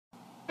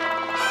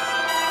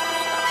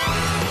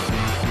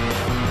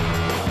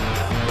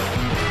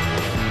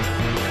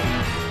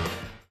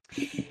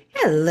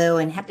Hello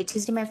and happy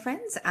Tuesday, my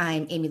friends.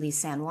 I'm Amy Lee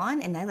San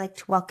Juan, and I'd like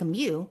to welcome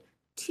you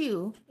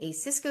to a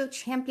Cisco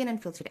Champion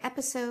Unfiltered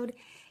episode,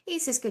 a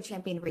Cisco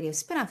Champion radio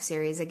spinoff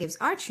series that gives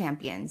our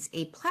champions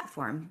a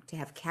platform to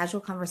have casual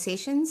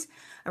conversations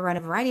around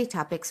a variety of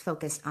topics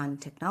focused on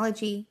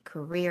technology,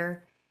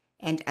 career,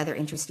 and other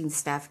interesting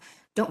stuff.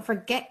 Don't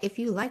forget, if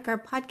you like our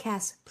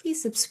podcast,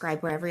 please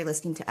subscribe wherever you're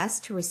listening to us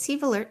to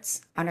receive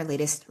alerts on our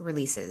latest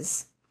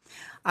releases.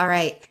 All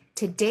right.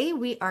 Today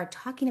we are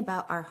talking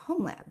about our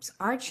home labs.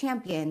 Our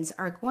champions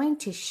are going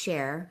to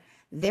share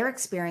their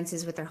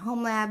experiences with their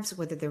home labs,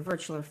 whether they're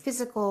virtual or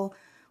physical.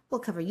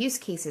 We'll cover use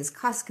cases,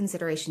 cost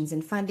considerations,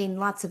 and funding.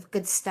 Lots of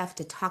good stuff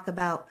to talk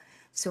about.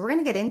 So we're going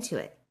to get into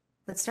it.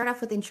 Let's start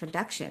off with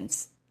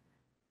introductions.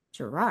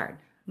 Gerard,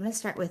 I'm going to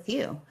start with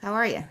you. How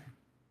are you?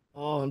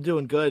 Oh, I'm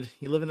doing good.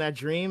 You living that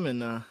dream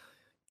and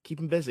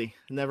keeping busy.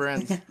 It never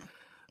ends.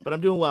 But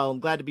I'm doing well.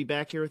 I'm glad to be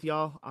back here with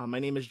y'all. My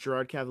name is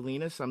Gerard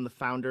Cavalinas. I'm the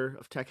founder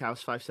of Tech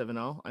House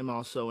 570. I'm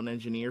also an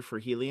engineer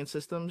for Helion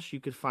Systems. You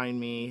could find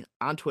me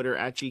on Twitter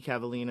at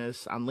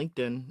gcavalinas, on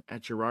LinkedIn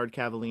at Gerard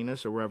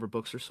Cavalinas, or wherever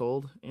books are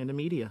sold, and in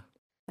media.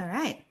 All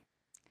right.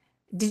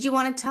 Did you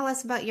want to tell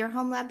us about your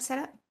home lab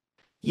setup?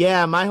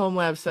 Yeah, my home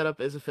lab setup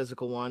is a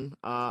physical one.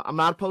 I'm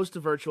not opposed to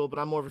virtual, but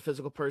I'm more of a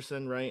physical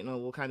person, right?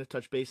 And we'll kind of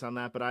touch base on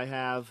that. But I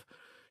have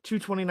two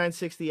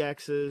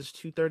 2960Xs,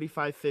 two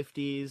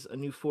 3550s, a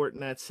new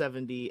Fortinet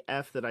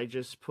 70F that I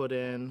just put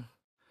in,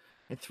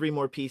 and three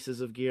more pieces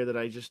of gear that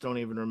I just don't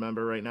even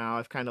remember right now.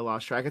 I've kind of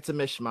lost track. It's a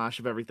mishmash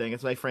of everything.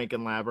 It's my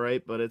Franken lab,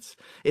 right? But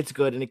it's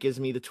good, and it gives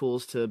me the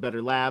tools to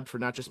better lab for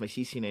not just my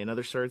CCNA and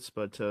other certs,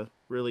 but to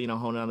really,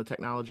 hone in on the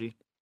technology.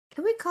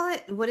 Can we call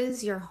it, what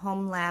is your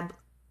home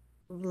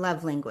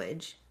love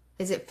language?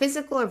 Is it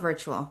physical or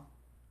virtual?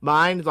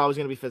 Mine is always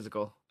going to be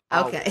physical.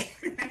 Okay.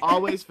 Always.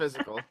 Always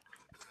physical.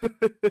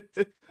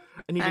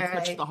 I need All to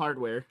touch right. the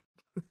hardware.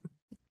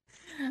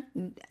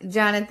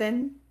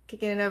 Jonathan,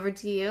 kicking it over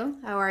to you.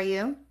 How are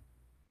you?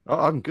 Oh,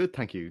 I'm good,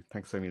 thank you.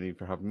 Thanks, Emily,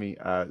 for having me.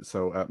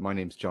 My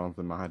name's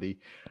Jonathan Mahadi.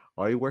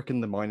 I work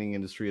in the mining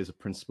industry as a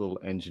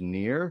principal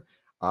engineer.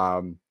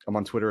 I'm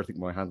on Twitter. I think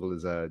my handle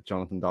is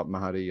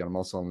Jonathan.Mahadi. I'm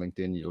also on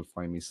LinkedIn. You'll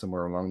find me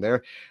somewhere along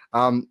there.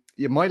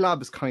 Yeah, my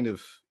lab is kind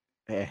of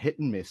hit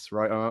and miss,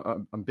 right?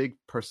 I'm a big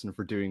person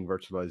for doing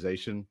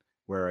virtualization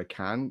where I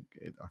can.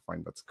 I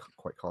find that's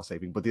quite cost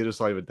saving. But the other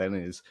side of it then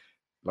is,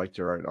 like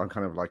Gerard, I'm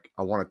kind of like,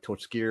 I want to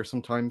touch gear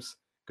sometimes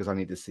because I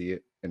need to see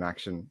it in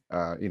action.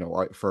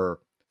 For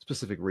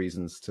specific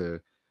reasons to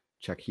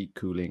check heat,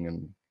 cooling,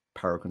 and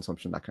power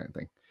consumption, that kind of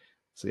thing.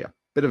 So yeah,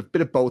 bit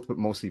of both, but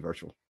mostly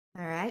virtual.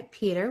 All right,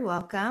 Peter,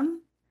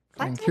 welcome.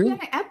 Glad to Thank have you on you.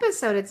 an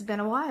episode. It's been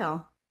a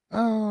while.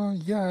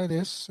 Yeah, it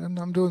is, and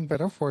I'm doing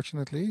better,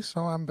 fortunately,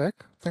 so I'm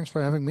back. Thanks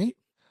for having me.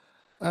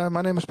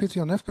 My name is Peter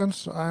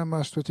Nefkens. I'm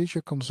a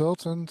strategic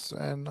consultant,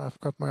 and I've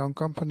got my own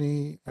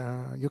company.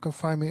 You can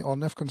find me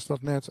on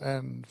nefkens.net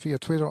and via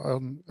Twitter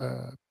on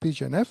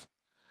PJNF,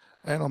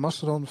 and on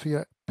Mastodon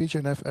via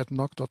pjnf at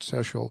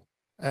knock.social.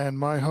 And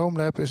my home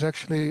lab is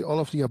actually all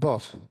of the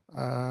above.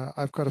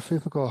 I've got a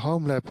physical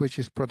home lab, which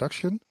is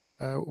production,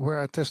 where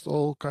I test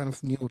all kind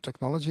of new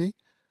technology.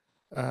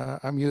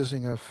 I'm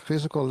using a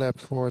physical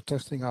lab for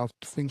testing out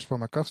things for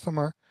my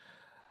customer,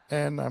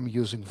 and I'm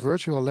using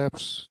virtual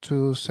labs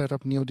to set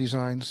up new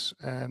designs.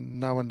 And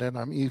now and then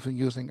I'm even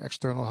using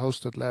external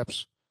hosted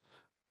labs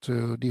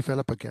to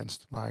develop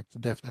against, like the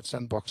DevNet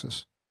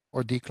sandboxes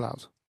or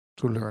dcloud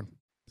to learn.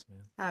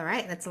 All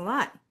right, that's a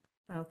lot.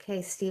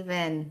 Okay,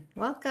 Stephen,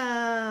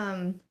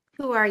 welcome.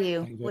 Who are you?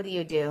 Thank you. What do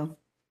you do?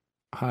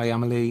 Hi,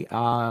 Emily.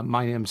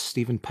 My name's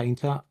Stephen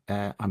Painter.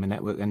 I'm a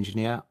network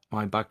engineer.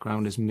 My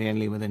background is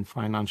mainly within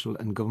financial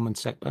and government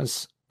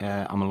sectors.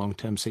 I'm a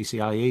long-term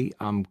CCIE.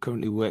 I'm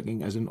currently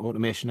working as an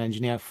automation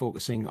engineer,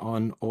 focusing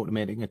on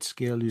automating at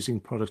scale using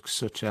products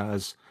such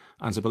as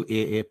Ansible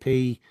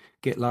AAP,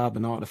 GitLab,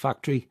 and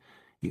Artifactory.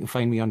 You can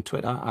find me on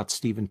Twitter at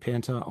Stephen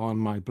Painter, on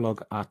my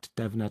blog at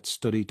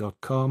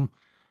devnetstudy.com.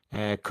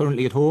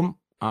 Currently at home,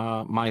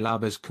 my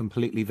lab is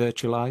completely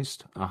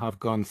virtualized. I have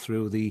gone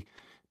through the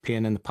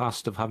pain in the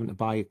past of having to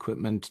buy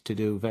equipment to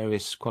do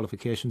various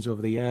qualifications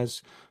over the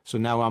years. So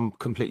now I'm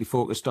completely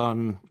focused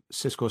on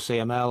Cisco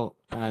CML,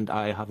 and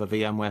I have a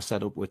VMware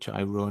setup which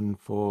I run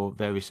for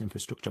various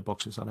infrastructure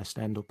boxes that I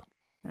stand up.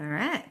 All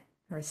right,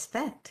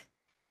 respect.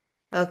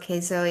 Okay,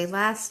 Zoe,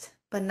 last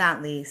but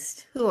not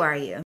least, who are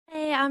you?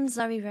 Hey, I'm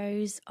Zoe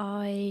Rose.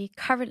 I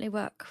currently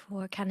work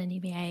for Canon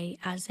EMEA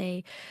as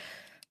a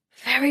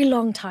very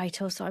long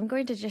title, so I'm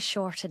going to just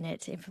shorten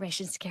it to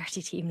Information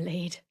Security Team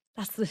Lead.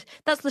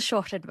 That's the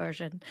shortened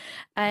version.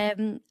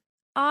 I'm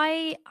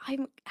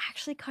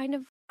actually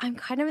I'm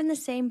kind of in the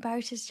same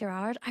boat as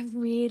Gerard. I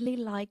really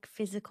like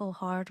physical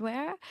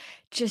hardware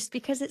just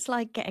because it's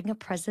like getting a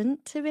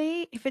present to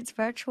me. If it's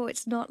virtual,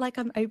 it's not like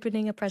I'm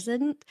opening a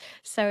present.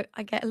 So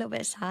I get a little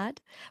bit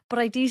sad, but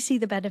I do see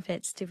the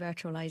benefits to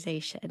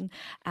virtualization.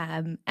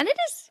 And it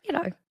is,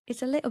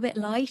 it's a little bit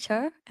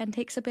lighter and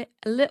takes a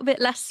little bit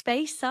less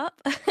space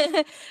up.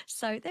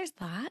 So there's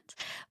that.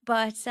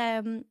 But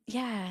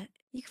yeah,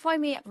 You can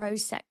find me at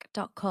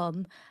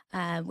rosesec.com,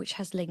 which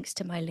has links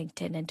to my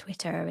LinkedIn and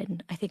Twitter,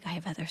 and I think I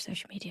have other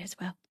social media as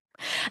well.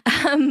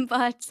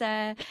 But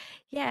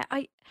yeah,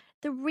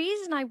 the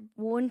reason I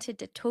wanted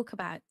to talk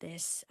about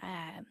this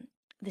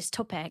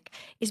topic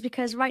is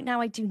because right now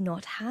I do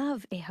not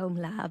have a home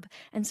lab,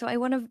 and so I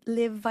want to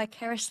live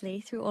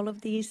vicariously through all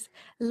of these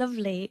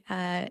lovely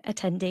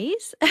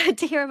attendees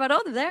to hear about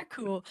all of their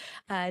cool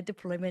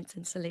deployments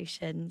and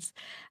solutions.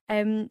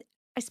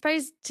 I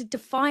suppose to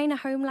define a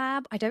home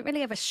lab, I don't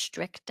really have a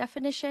strict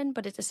definition,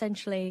 but it's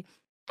essentially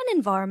an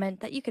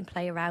environment that you can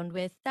play around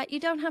with that you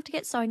don't have to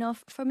get sign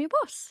off from your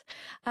boss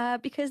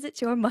because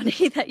it's your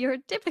money that you're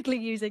typically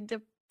using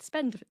to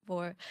spend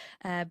for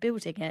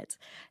building it.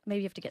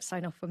 Maybe you have to get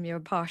sign off from your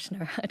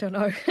partner. I don't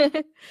know.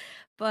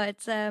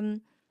 But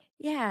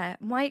yeah,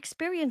 my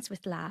experience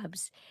with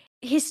labs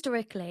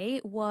historically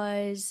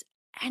was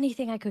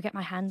anything I could get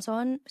my hands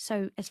on,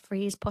 so as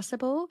free as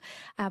possible.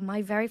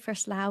 My very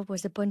first lab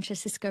was a bunch of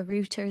Cisco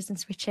routers and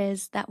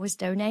switches that was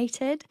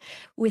donated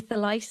with the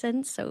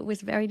license, so it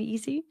was very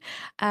easy.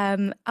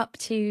 Up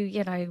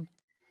to,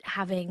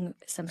 having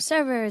some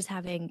servers,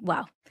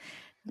 well,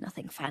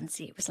 nothing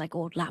fancy. It was like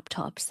old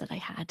laptops that I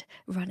had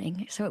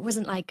running, so it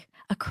wasn't like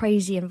a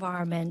crazy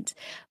environment,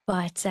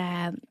 but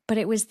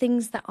it was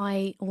things that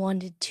I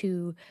wanted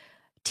to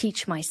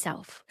teach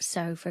myself.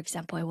 So, for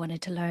example, I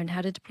wanted to learn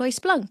how to deploy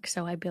Splunk,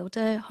 so I built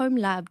a home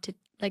lab to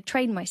like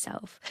train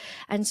myself.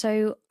 And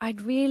so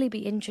I'd really be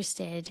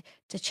interested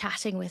to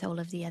chatting with all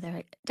of the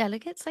other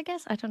delegates, I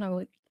guess. I don't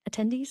know,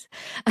 attendees.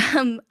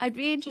 I'd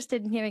be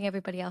interested in hearing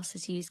everybody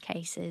else's use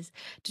cases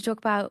to talk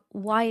about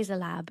why is a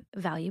lab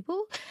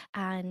valuable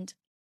and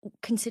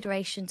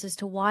considerations as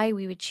to why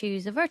we would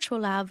choose a virtual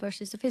lab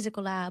versus a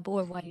physical lab,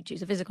 or why you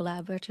choose a physical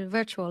lab versus a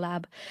virtual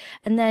lab.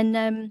 And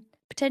then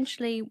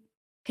potentially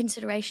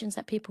considerations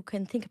that people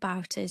can think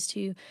about as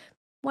to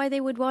why they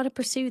would want to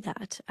pursue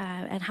that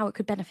and how it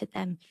could benefit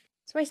them.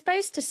 So I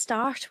suppose to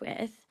start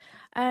with,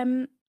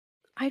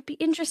 I'd be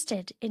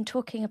interested in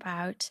talking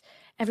about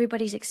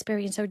everybody's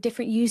experience or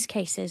different use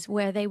cases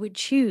where they would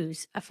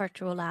choose a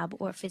virtual lab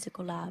or a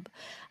physical lab.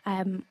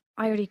 I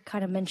already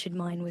kind of mentioned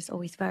mine was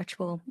always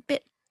virtual,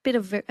 bit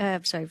of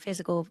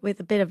physical with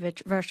a bit of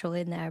virtual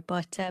in there,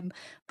 but I'm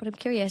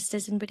curious,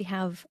 does anybody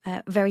have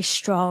a very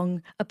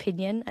strong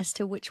opinion as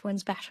to which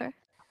one's better?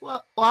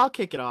 Well, I'll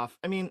kick it off.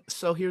 I mean,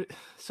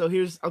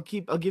 here's I'll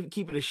keep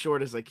it as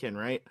short as I can,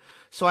 right?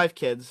 So I have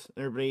kids.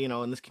 Everybody,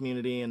 in this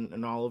community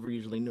and all over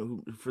usually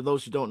know for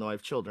those who don't know, I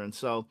have children.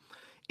 So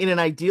in an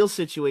ideal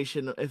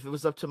situation, if it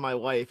was up to my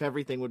wife,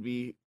 everything would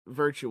be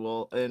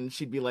virtual and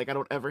she'd be like, I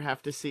don't ever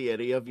have to see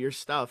any of your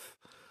stuff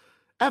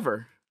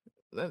ever.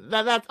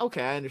 That's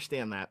okay, I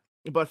understand that.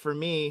 But for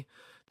me,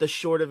 the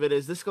short of it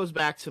is this goes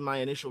back to my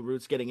initial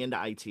roots getting into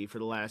IT for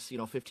the last,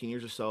 15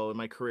 years or so in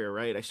my career,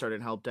 right? I started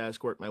in help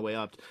desk, worked my way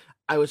up.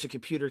 I was a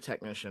computer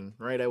technician,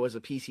 right? I was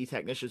a PC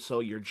technician, so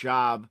your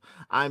job,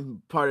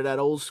 I'm part of that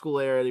old school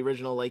era, the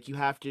original, like you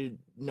have to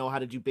know how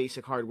to do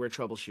basic hardware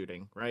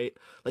troubleshooting, right?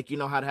 Like you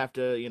know how to have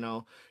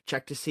to,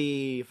 check to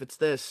see if it's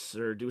this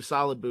or do a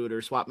solid boot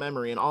or swap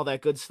memory and all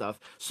that good stuff.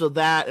 So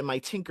that and my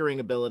tinkering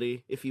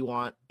ability, if you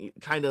want,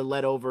 kind of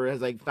led over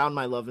as I found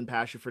my love and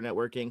passion for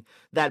networking.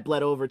 That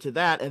bled over to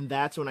that, and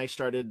that's when I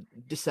started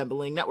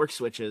disassembling network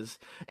switches.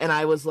 And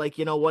I was like,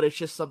 you know what, it's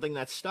just something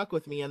that stuck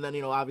with me. And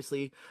then,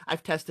 obviously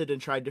I've tested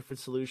and tried different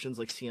solutions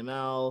like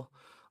CML,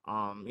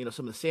 some of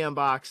the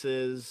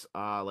sandboxes,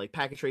 like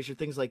packet tracer,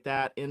 things like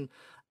that. And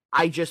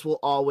I just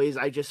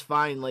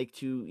find like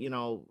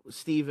to,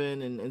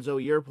 Steven and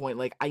Zoe, your point,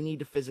 like I need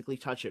to physically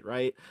touch it,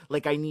 right?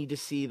 Like I need to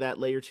see that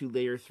layer 2,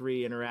 layer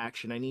 3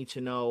 interaction. I need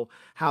to know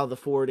how the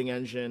forwarding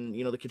engine,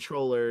 the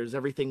controllers,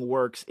 everything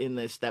works in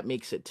this that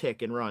makes it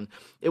tick and run.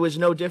 It was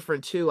no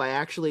different too. I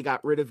actually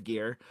got rid of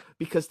gear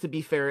because to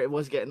be fair, it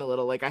was getting a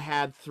little like I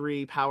had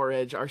 3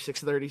 PowerEdge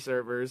R630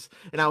 servers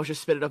and I was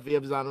just spinning up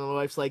VMs on them. And my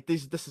wife's like,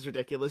 this is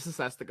ridiculous. This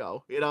has to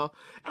go, And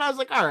I was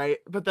like, all right.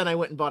 But then I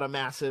went and bought a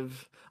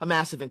massive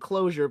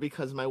enclosure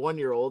because my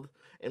 1-year-old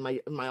in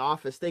my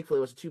office, thankfully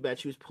it wasn't too bad.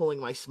 She was pulling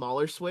my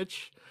smaller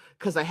switch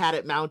because I had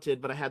it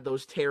mounted, but I had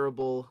those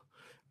terrible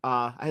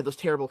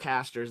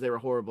casters. They were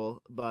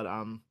horrible. But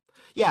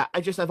yeah,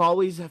 I've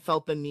always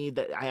felt the need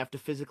that I have to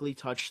physically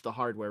touch the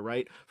hardware,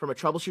 right? From a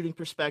troubleshooting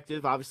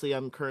perspective, obviously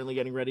I'm currently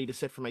getting ready to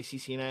sit for my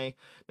CCNA,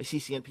 my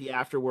CCNP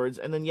afterwards.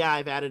 And then yeah,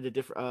 I've added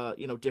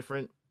a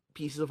different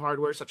pieces of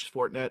hardware such as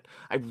Fortinet.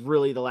 I've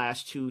really the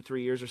last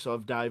 2-3 years or so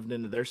I've dived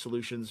into their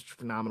solutions,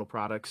 phenomenal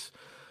products.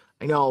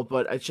 I know,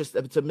 but it's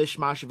a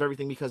mishmash of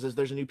everything because as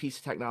there's a new piece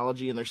of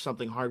technology and there's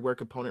something hardware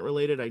component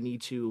related, I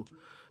need to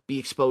be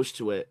exposed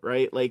to it,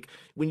 right? Like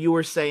when you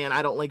were saying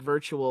I don't like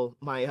virtual,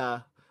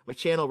 my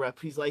channel rep,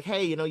 he's like,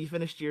 hey, you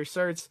finished your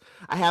certs.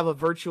 I have a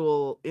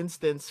virtual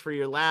instance for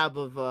your lab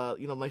of the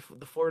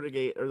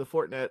FortiGate or the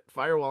Fortinet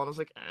firewall, and I was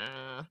like,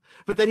 ah.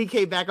 But then he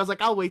came back. I was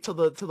like, I'll wait till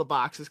the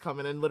box is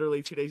coming. And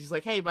literally 2 days, he's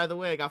like, hey, by the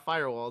way, I got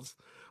firewalls.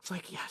 I was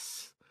like,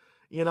 yes,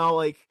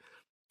 like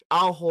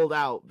I'll hold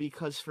out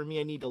because for me,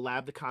 I need to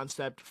lab the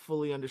concept,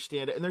 fully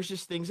understand it. And there's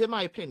just things, in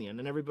my opinion,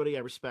 and everybody I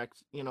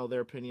respect, their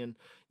opinion,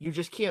 you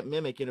just can't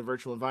mimic in a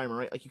virtual environment,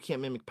 right? Like you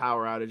can't mimic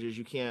power outages,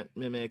 you can't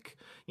mimic,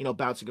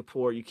 bouncing a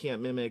port, you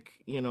can't mimic,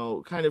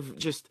 kind of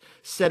just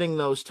setting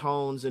those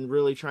tones and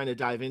really trying to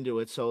dive into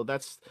it. So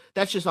that's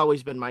just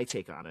always been my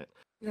take on it.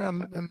 Yeah,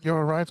 and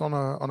you're right on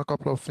a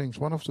couple of things.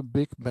 One of the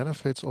big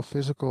benefits of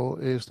physical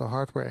is the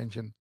hardware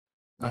engine.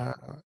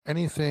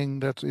 Anything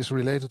that is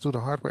related to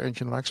the hardware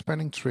engine, like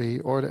spanning tree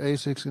or the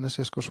ASICs in a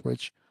Cisco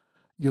switch,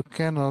 you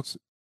cannot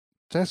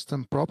test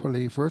them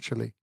properly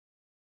virtually.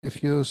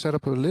 If you set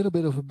up a little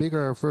bit of a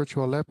bigger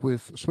virtual lab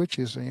with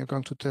switches and you're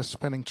going to test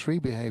spanning tree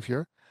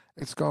behavior,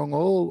 it's going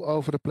all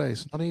over the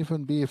place, not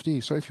even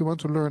BFD. So if you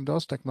want to learn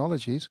those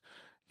technologies,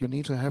 you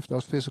need to have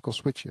those physical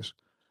switches.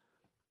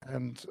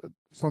 And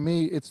for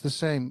me, it's the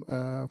same.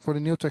 For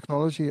the new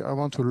technology, I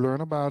want to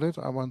learn about it.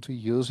 I want to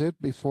use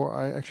it before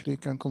I actually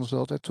can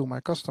consult it to my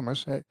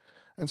customers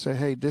and say,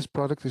 hey, this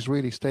product is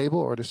really stable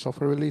or this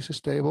software release is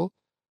stable.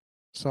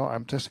 So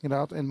I'm testing it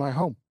out in my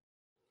home.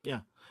 Yeah.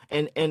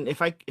 And if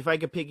I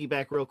could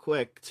piggyback real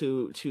quick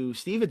to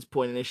Steven's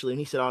point initially, and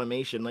he said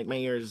automation, like my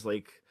ears,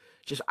 like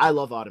just I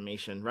love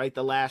automation, right?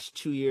 The last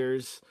 2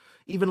 years,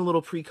 even a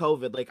little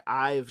pre-COVID, like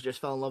I've just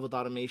fell in love with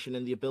automation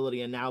and the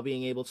ability, and now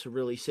being able to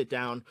really sit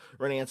down,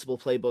 run Ansible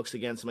playbooks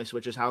against my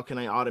switches. How can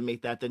I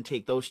automate that? Then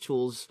take those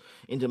tools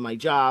into my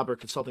job or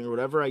consulting or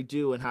whatever I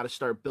do, and how to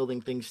start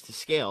building things to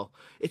scale.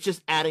 It's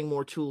just adding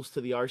more tools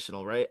to the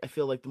arsenal, right? I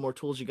feel like the more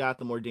tools you got,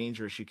 the more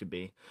dangerous you could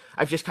be.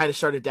 I've just kind of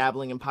started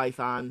dabbling in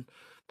Python.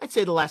 I'd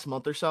say the last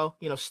month or so,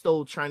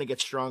 still trying to get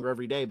stronger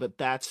every day, but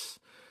that's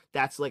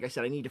like I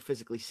said, I need to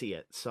physically see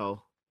it.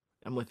 So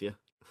I'm with you.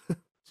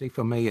 See,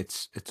 for me,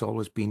 it's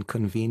always been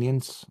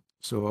convenience.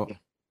 So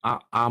Yeah.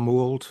 I'm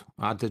old.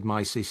 I did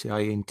my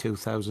CCIE in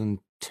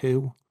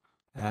 2002.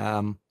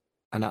 And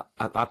at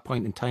that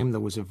point in time, there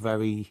was a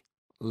very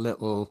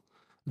little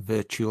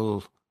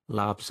virtual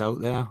labs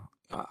out there.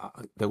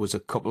 There was a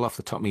couple off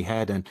the top of my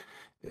head, and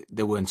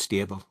they weren't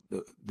stable.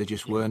 They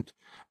just weren't.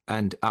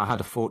 And I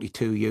had a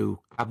 42U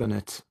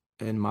cabinet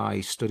in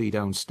my study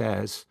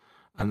downstairs,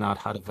 and that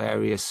had a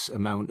various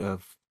amount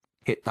of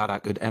kit that I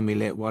could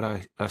emulate what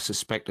I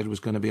suspected was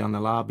going to be on the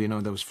lab.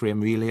 There was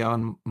frame relay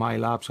on my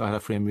lab, so I had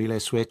a frame relay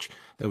switch.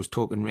 There was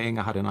token ring.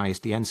 I had an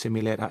ISDN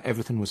simulator.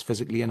 Everything was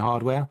physically in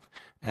hardware.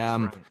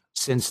 Right.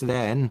 Since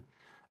then,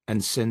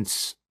 and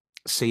since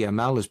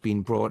CML has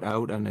been brought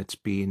out and it's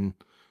been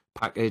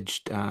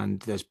packaged and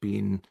there's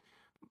been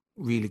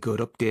really good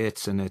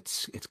updates and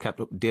it's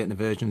kept up to date and the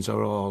versions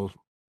are all,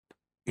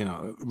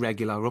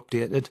 regular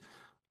updated,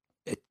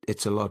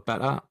 it's a lot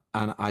better.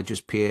 And I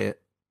just pay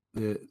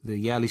the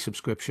yearly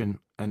subscription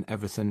and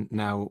everything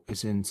now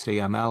is in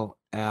CML.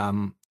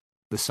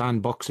 The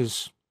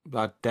sandboxes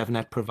that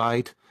DevNet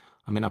provide,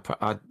 I mean,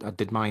 I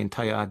did my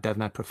entire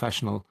DevNet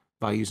professional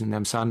by using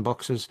them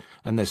sandboxes,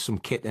 and there's some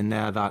kit in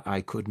there that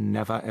I could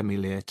never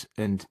emulate.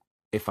 And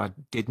if I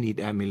did need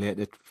to emulate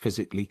it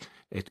physically,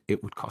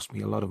 it would cost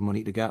me a lot of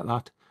money to get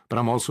that. But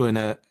I'm also in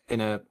a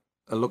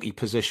lucky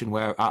position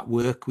where at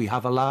work we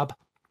have a lab,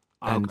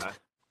 and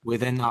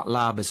within that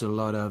lab is a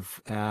lot of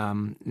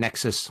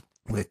Nexus,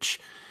 which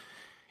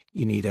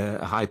you need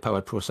a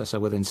high-powered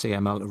processor within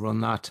CML to run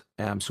that.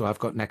 So I've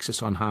got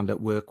Nexus on hand at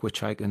work,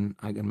 which I can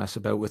mess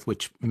about with,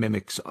 which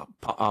mimics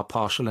our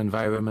partial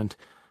environment.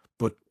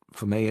 But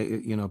for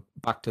me,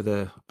 back to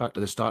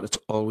the start, it's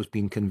always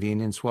been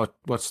convenience.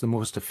 What's the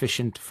most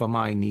efficient for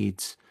my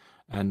needs,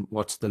 and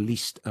what's the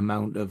least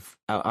amount of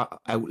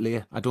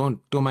outlay? I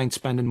don't mind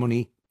spending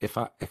money if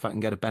I can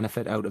get a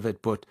benefit out of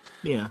it. But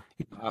yeah,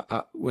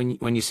 when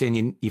you're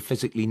saying you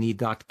physically need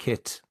that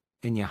kit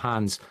in your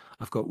hands,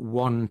 I've got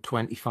one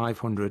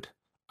 2500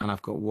 and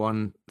I've got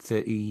one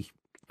 30,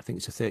 I think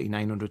it's a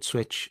 3900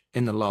 switch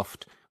in the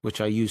loft,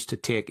 which I use to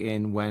take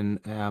in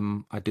when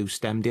I do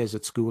STEM days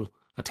at school.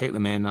 I take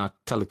them in, I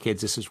tell the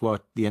kids this is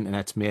what the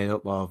internet's made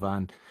up of,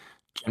 and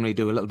generally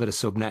do a little bit of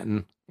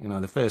subnetting,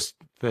 the first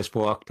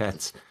 4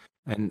 octets,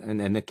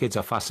 and the kids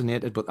are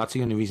fascinated. But that's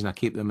the only reason I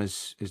keep them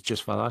is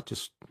just for that,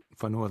 just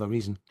for no other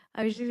reason.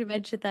 I was just going to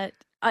mention that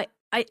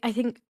I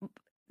think,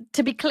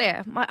 to be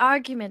clear, my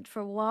argument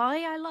for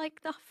why I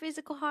like the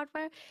physical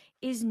hardware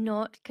is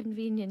not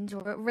convenient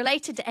or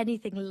related to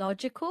anything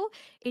logical.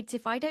 It's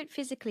if I don't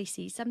physically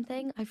see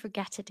something, I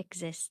forget it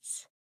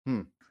exists.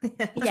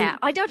 Yeah,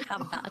 I don't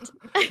have that.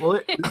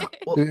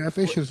 Do you have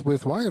issues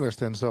with wireless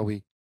then,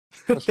 Zoe?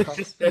 I was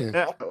just going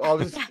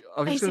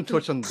to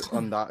touch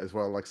on that as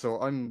well. Like,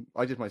 so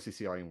I did my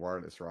CCI in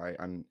wireless, right?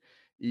 And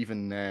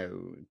even now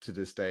to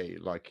this day,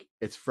 like,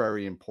 it's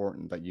very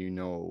important that you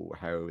know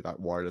how that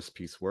wireless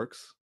piece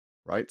works,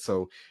 right?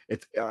 So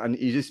and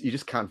you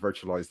just can't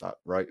virtualize that,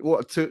 right?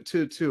 Well,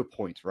 to a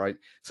point, right?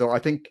 So I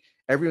think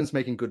everyone's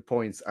making good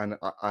points, and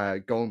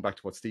going back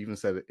to what Stephen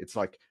said, it's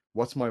like,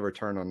 what's my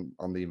return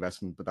on the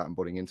investment that I'm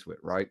putting into it,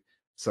 right?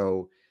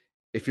 So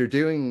if you're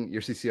doing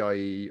your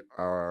CCIE,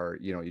 or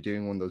you're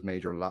doing one of those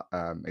major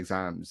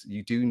exams,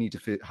 you do need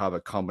to have a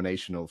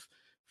combination of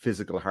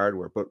physical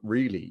hardware. But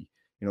really,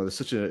 there's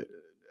such a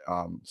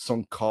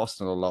sunk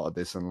cost in a lot of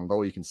this, and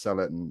although you can sell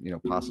it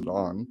and pass it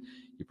on,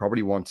 you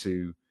probably want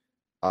to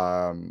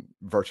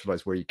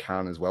virtualize where you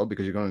can as well,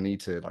 because you're going to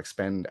need to like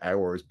spend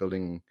hours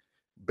building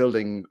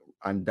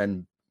and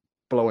then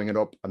blowing it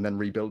up and then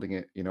rebuilding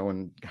it,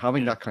 and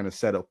having that kind of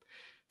setup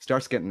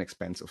starts getting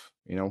expensive,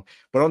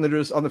 but on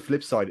the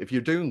flip side, if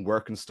you're doing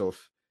work and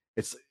stuff,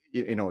 it's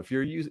if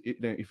you're using,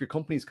 if your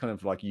company's kind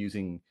of like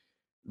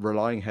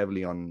relying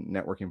heavily on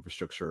network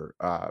infrastructure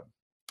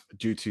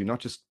due to not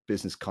just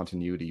business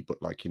continuity,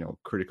 but like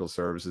critical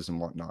services and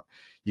whatnot,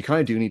 you kind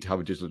of do need to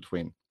have a digital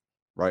twin,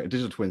 right? A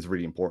digital twin is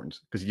really important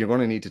because you're going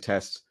to need to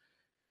test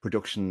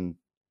production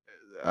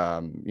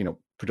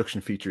production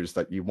features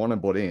that you want to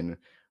put in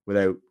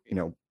without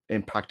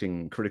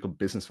impacting critical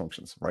business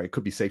functions, right? It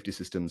could be safety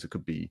systems, it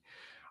could be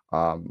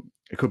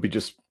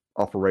just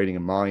operating a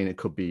mine, it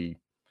could be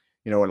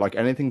like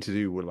anything to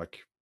do with like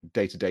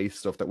day-to-day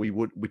stuff that we'd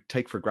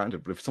take for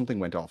granted, but if something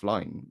went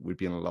offline, we'd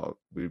be in a lot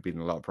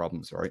of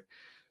problems, right?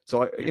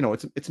 So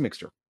it's a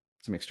mixture.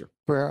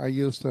 Where I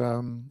used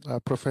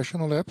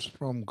professional labs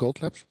from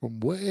Gold Labs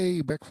from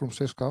way back from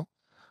Cisco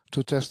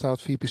to test out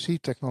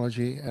VPC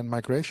technology and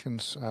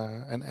migrations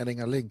and adding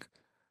a link.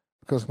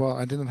 Because, well,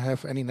 I didn't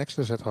have any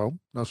Nexus at home,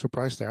 no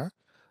surprise there.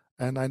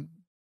 And I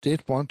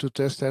did want to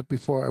test that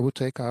before I would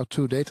take out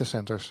 2 data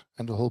centers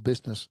and the whole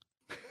business.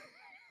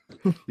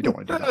 You don't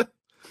want to do that.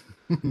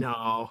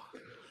 No,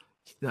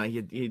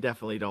 you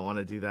definitely don't want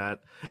to do that.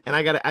 And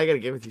I gotta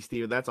give it to you,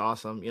 Steven. That's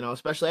awesome.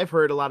 Especially I've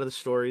heard a lot of the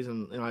stories,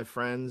 and I have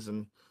friends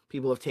and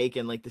people have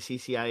taken like the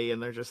CCIE,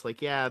 and they're just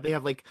like, yeah, they're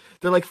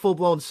like full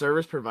blown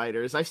service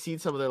providers. I've seen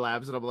some of their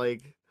labs, and I'm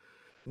like,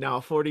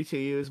 no,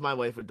 42Us, my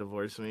wife would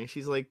divorce me.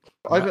 She's like,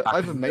 I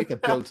have a mate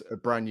that built a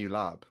brand new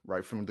lab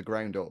right from the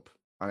ground up,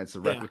 and it's a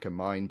replica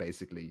mine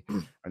basically,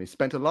 and he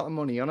spent a lot of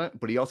money on it,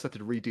 but he also had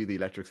to redo the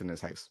electrics in his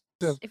house.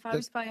 If I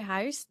was to buy a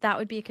house, that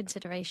would be a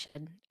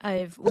consideration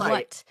of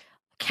what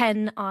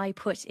can I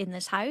put in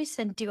this house,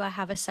 and do I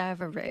have a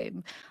server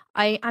room?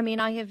 I mean,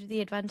 I have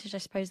the advantage, I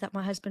suppose, that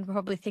my husband would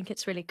probably think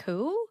it's really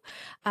cool.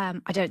 I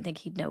don't think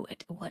he'd know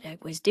what I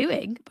was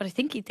doing, but I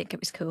think he'd think it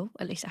was cool.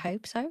 At least I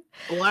hope so.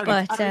 Well,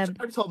 I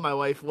already told my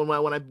wife when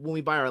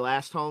we buy our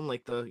last home,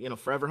 like the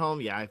forever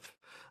home. Yeah,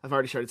 I've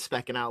already started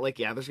specking out. Like,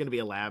 yeah, there's gonna be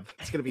a lab.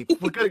 It's gonna be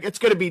it's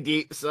gonna be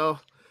deep. So,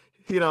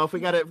 if we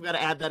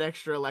gotta add that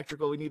extra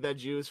electrical, we need that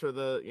juice for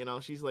the.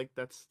 She's like,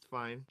 that's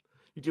fine.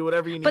 You do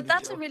whatever you need. But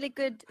that's a really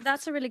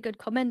good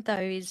comment, though.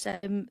 Is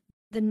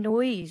the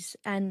noise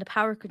and the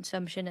power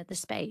consumption at the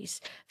space.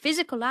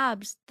 Physical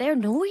labs, they're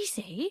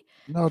noisy.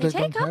 No, they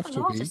don't take up have a to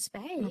lot be. of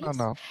space.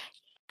 No.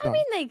 I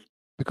mean,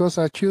 because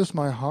I choose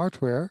my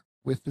hardware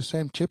with the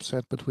same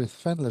chipset but with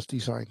fanless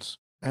designs.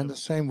 And the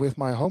same with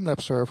my home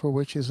lab server,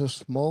 which is a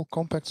small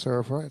compact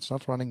server. It's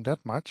not running that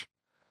much.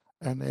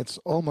 And it's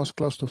almost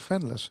close to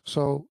fanless.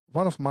 So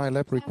one of my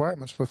lab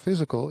requirements for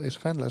physical is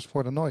fanless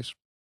for the noise.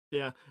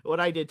 Yeah, what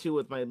I did too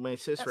with my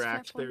sys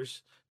racks,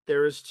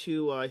 there's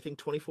 2 I think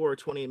 24 or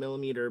 28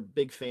 millimeter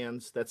big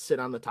fans that sit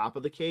on the top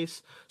of the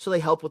case, so they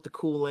help with the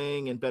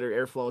cooling and better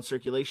airflow and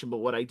circulation. But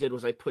what I did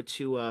was I put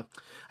 2 I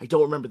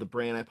don't remember the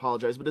brand, I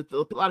apologize, but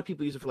a lot of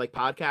people use it for like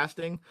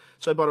podcasting,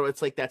 so I bought it.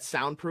 It's like that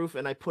soundproof,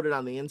 and I put it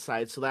on the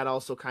inside, so that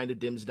also kind of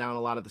dims down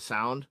a lot of the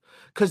sound.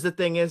 Because the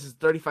thing is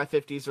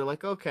 3550s are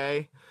like,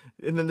 okay,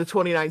 and then the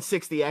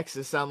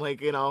 2960Xs sound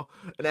like an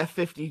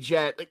F50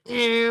 jet, like,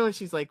 and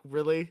she's like,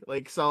 really,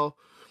 like, so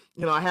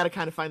I had to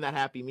kind of find that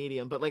happy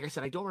medium. But like I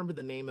said, I don't remember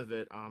the name of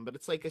it. But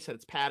it's like I said,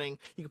 it's padding.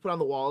 You can put on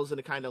the walls, and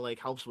it kind of like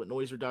helps with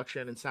noise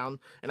reduction and sound.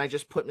 And I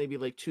just put maybe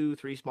like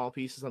 2-3 small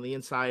pieces on the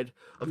inside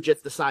of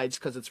just the sides,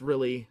 because it's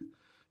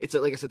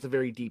like I said, it's a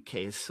very deep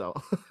case. So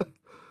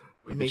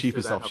the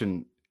cheapest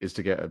option is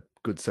to get a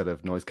good set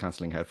of noise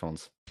cancelling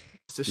headphones.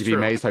 You'd be true.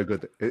 amazed how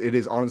good it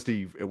is.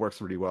 Honestly, it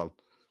works really well.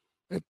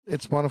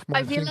 It's one of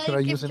my things that I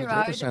use in the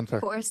data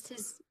center.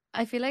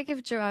 I feel like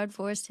if Gerard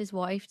forced his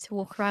wife to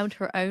walk around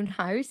her own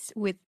house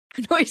with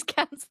noise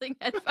cancelling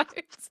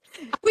headphones,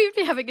 we'd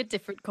be having a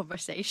different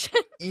conversation.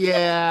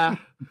 Yeah.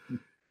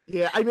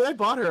 Yeah, I mean, I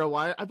bought her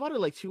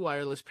like 2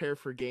 wireless pair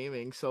for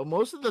gaming. So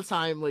most of the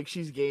time, like,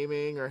 she's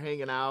gaming or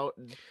hanging out,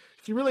 and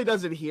she really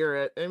doesn't hear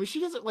it. I mean, she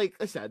doesn't, like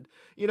I said,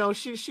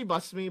 she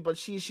busts me, but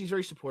she's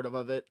very supportive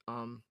of it.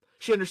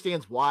 She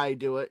understands why I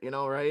do it,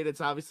 right?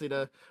 It's obviously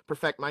to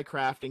perfect my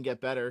craft and get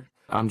better.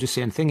 I'm just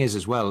saying, thing is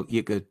as well,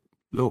 you could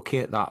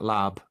locate that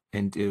lab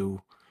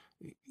into,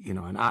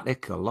 an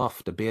attic, a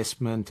loft, a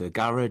basement, a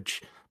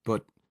garage.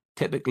 But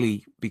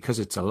typically, because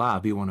it's a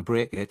lab, you want to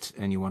break it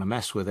and you want to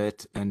mess with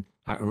it. And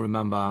I can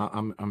remember,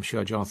 I'm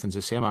sure Jonathan's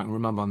the same. I can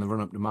remember on the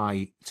run up to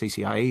my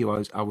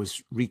CCIE, I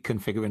was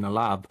reconfiguring a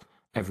lab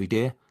every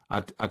day.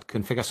 I'd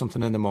configure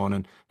something in the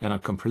morning, then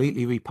I'd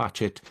completely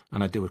repatch it,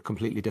 and I'd do a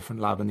completely different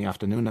lab in the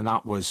afternoon. And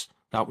that was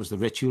the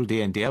ritual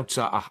day in, day out.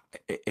 So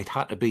it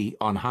had to be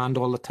on hand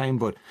all the time.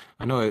 But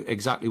I know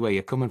exactly where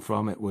you're coming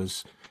from. It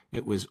was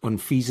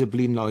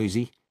unfeasibly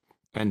noisy,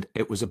 and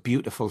it was a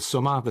beautiful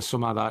summer. The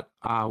summer that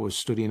I was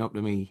studying up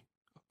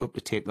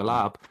to take the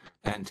lab,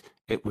 and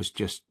it was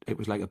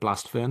like a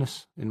blast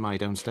furnace in my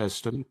downstairs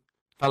study.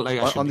 Felt like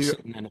I should On be the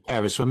sitting in a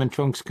pair of swimming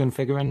trunks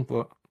configuring,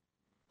 but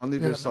on the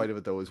Yeah, other side of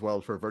it though, as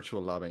well, for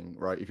virtual labbing,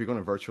 right? If you're going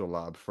to virtual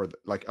lab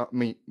like,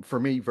 for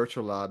me,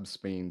 virtual labs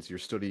means you're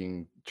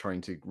studying,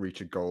 trying to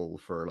reach a goal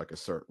for like a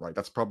cert, right?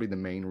 That's probably the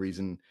main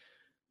reason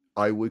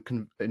I would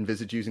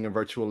envisage using a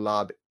virtual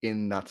lab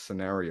in that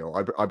scenario.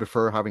 I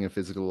prefer having a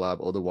physical lab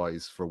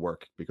otherwise for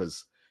work,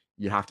 because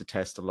you have to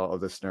test a lot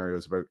of the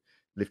scenarios about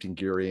lifting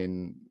gear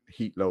in,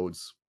 heat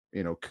loads,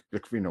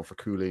 for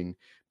cooling,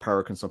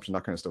 power consumption,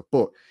 that kind of stuff.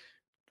 But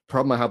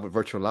problem I have with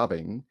virtual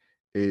labbing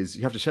is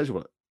you have to schedule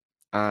it,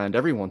 and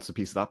everyone wants a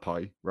piece of that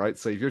pie, right?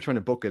 So if you're trying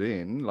to book it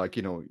in, like,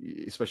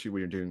 especially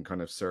when you're doing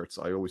kind of certs,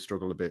 I always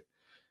struggle a bit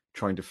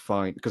trying to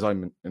find, because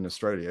I'm in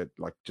Australia,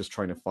 like just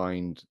trying to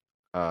find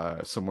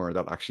somewhere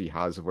that actually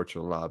has a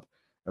virtual lab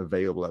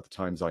available at the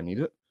times I need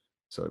it.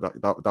 So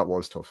that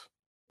was tough.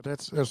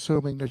 that's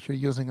assuming that you're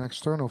using an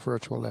external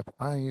virtual lab.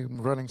 I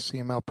am running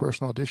CML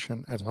Personal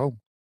Edition at home,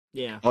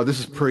 Yeah. Oh, this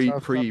is which means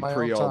I've got my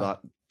pre own all time.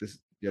 that.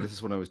 This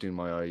is when I was doing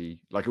my IE.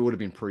 Like, it would have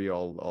been pre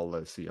all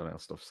the CLL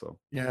stuff. So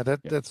Yeah, yeah.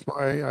 that's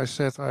why I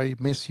said I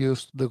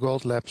misused the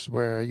gold labs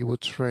where you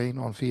would train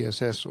on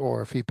VSS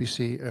or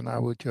VPC, and I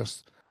would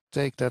just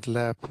take that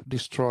lab,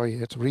 destroy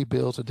it,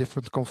 rebuild a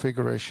different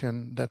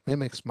configuration that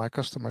mimics my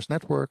customer's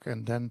network,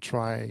 and then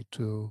try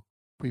to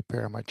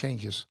prepare my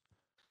changes.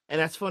 And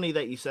that's funny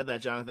that you said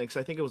that, Jonathan, because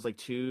I think it was like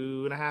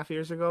 2.5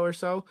 years ago or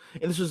so.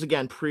 And this was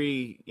again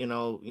pre,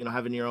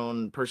 having your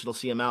own personal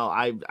CML.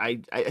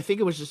 I think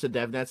it was just a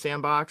DevNet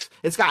sandbox.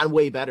 It's gotten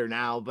way better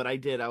now, but I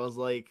was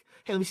like,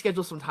 hey, let me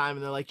schedule some time,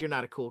 and they're like, you're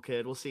not a cool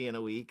kid. We'll see you in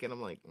a week, and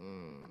I'm like,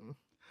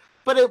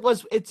 But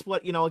it's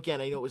what, again,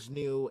 I know it was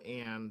new,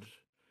 and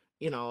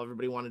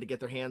everybody wanted to get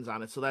their hands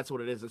on it, so that's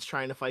what it is. It's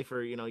trying to fight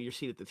for your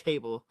seat at the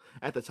table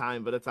at the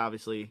time, but it's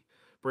obviously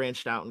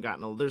branched out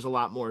and there's a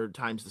lot more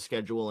times to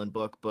schedule and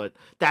book. But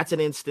that's an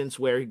instance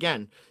where,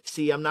 again,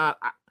 see,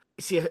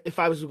 see, if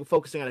I was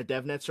focusing on a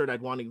DevNet cert,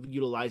 I'd want to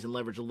utilize and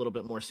leverage a little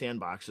bit more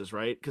sandboxes,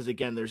 right? Because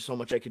again, there's so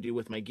much I could do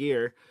with my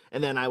gear,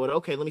 and then I would,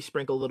 okay, let me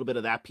sprinkle a little bit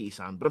of that piece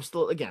on. But I'm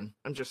still, again,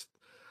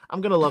 I'm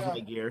gonna love Yeah, my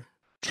gear.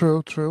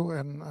 true,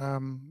 and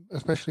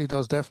especially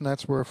those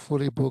DevNets were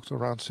fully booked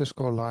around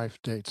Cisco Live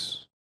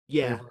dates. They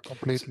Yeah. were So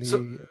completely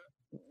away.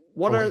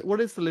 what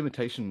is the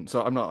limitation?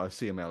 So I'm not a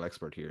CML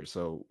expert here.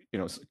 So,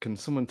 can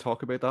someone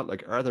talk about that?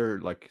 Like, are there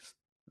like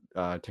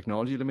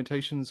technology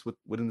limitations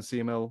within the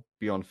CML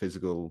beyond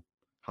physical,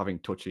 having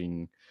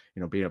touching,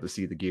 being able to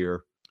see the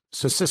gear?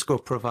 So Cisco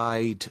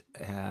provide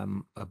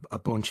a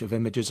bunch of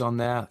images on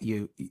there.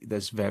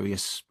 There's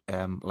various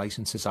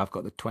licenses. I've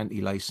got the 20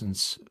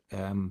 license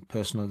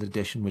personal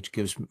edition,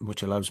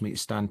 which allows me to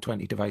stand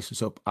 20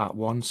 devices up at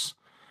once.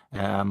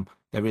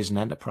 There is an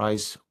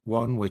enterprise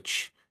one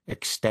which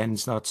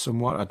extends that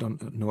somewhat. I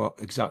don't know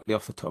exactly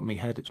off the top of my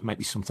head. It might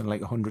be something like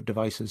 100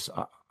 devices.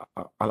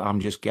 I'm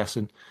just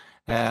guessing.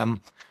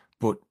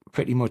 But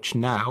pretty much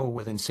now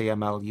within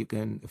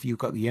CML, if you've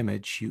got the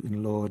image, you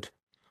can load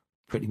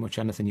pretty much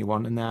anything you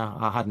want in there.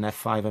 I had an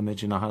F5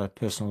 image and I had a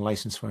personal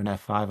license for an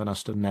F5, and I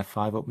stood an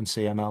F5 up in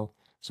CML.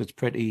 So it's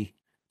pretty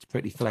That's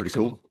pretty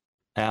flexible. cool.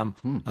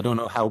 I don't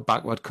know how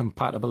backward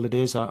compatible it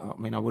is. I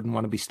mean, I wouldn't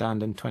want to be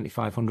standing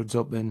 2500s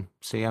up in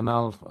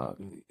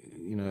CML.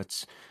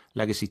 It's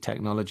legacy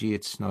technology.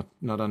 It's not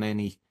on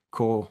any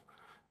core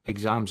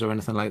exams or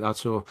anything like that.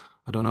 So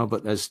I don't know,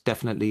 but there's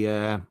definitely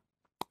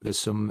there's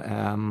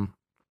some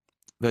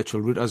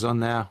virtual routers on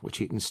there which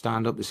you can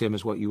stand up the same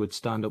as what you would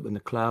stand up in the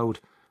cloud.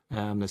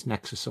 There's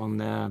Nexus on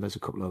there. There's a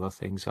couple of other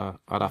things. I'd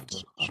have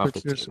to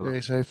Switches, take a look.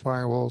 ASA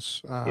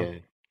firewalls. Yeah.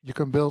 You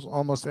can build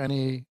almost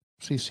any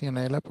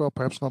CCNA lab, well,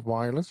 perhaps not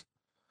wireless,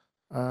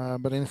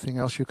 but anything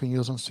else you can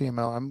use on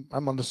CML.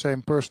 I'm on the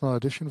same personal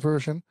edition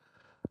version,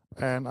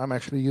 and I'm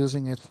actually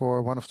using it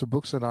for one of the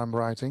books that I'm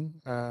writing,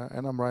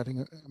 and I'm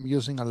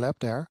using a lab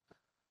there,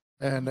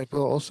 and it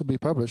will also be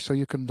published. So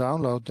you can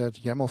download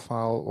that YAML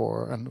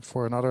file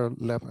for another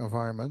lab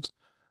environment,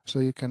 so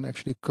you can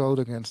actually code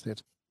against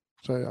it.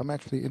 So I'm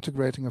actually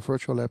integrating a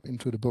virtual lab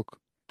into the book.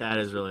 That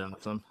is really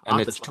awesome. And I'll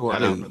have to it's check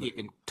that out. you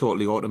can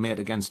totally automate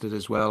against it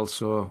as well.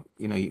 So,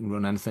 you can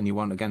run anything you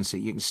want against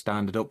it. You can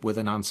stand it up with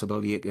an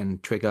Ansible. You can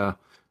trigger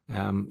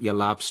your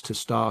labs to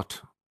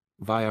start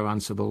via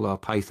Ansible or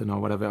Python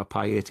or whatever, or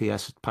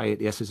PyATS.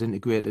 PyATS is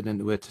integrated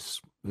into it.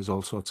 There's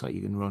all sorts that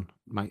you can run.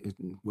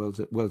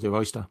 World's your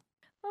oyster.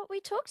 Well, we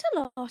talked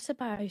a lot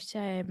about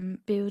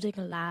building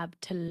a lab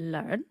to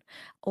learn,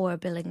 or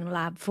building a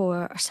lab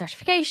for a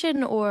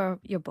certification, or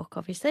your book,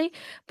 obviously.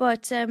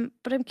 But I'm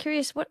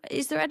curious, what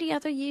is there any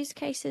other use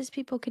cases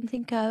people can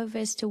think of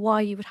as to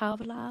why you would have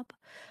a lab?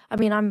 I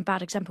mean, I'm a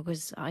bad example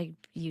because I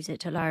use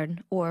it to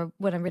learn, or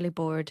when I'm really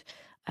bored,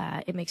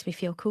 it makes me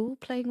feel cool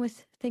playing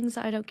with things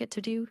that I don't get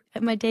to do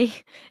at my day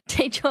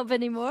job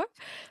anymore.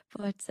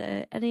 But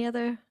any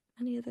other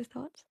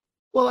thoughts?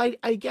 Well,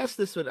 I guess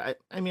this would,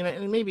 I mean,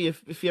 and maybe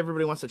if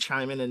everybody wants to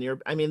chime in, and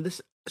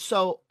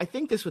So I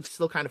think this would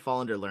still kind of fall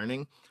under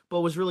learning, but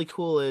what was really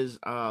cool is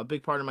a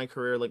big part of my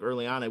career, like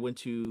early on, I went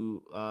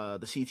to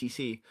the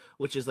CTC,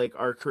 which is like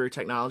our career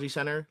technology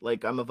center.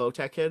 Like I'm a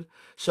VOTech kid,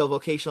 so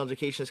vocational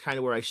education is kind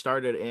of where I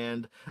started,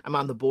 and I'm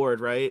on the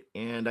board, right?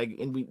 And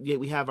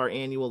we have our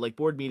annual like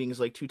board meetings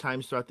like 2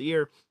 times throughout the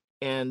year,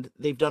 and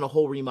they've done a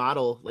whole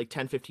remodel like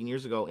 10, 15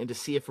 years ago, and to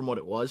see it from what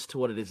it was to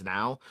what it is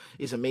now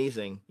is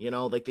amazing. You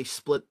know, like they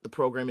split the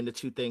program into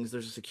two things.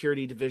 There's a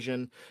security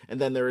division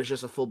and then there is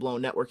just a full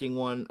blown networking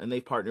one, and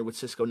they partnered with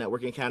Cisco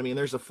Networking Academy. And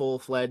there's a full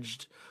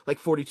fledged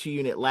like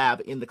 42-unit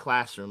lab in the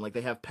classroom. Like they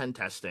have pen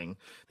testing,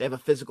 they have a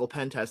physical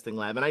pen testing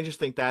lab, and I just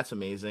think that's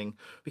amazing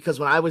because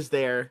when I was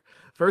there,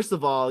 first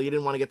of all, you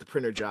didn't want to get the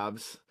printer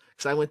jobs.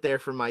 Because I went there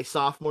from my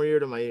sophomore year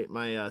to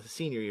my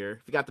senior year.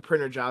 If you got the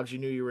printer jobs, you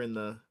knew you were in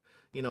the,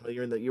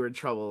 you were in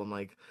trouble. I'm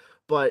like,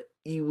 but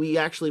we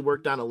actually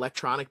worked on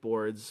electronic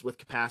boards with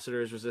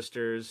capacitors,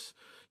 resistors,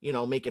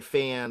 making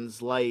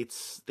fans,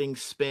 lights,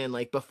 things spin,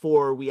 like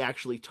before we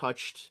actually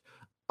touched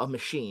a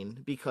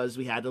machine because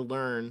we had to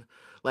learn,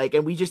 like,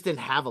 and we just didn't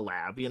have a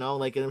lab,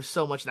 like, and there was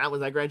so much. And that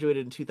was, I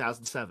graduated in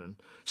 2007.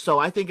 So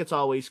I think it's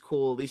always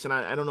cool, at least, and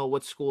I don't know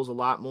what schools a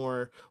lot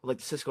more, like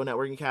the Cisco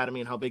Networking Academy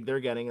and how big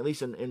they're getting, at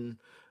least in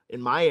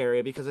my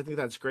area, because I think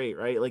that's great,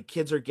 right? Like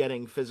kids are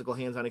getting physical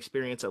hands-on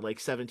experience at like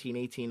 17,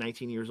 18,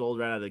 19 years old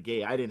right out of the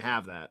gate. I didn't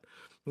have that.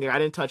 I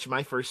didn't touch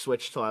my first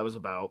Switch till I was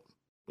about,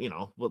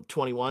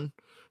 21.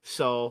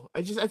 So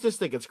I just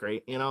think it's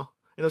great, It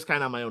was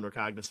kind of on my own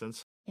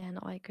recognizance. Yeah, no,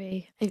 I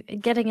agree.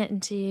 Getting it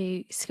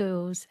into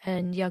schools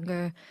and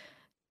younger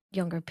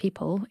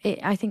people,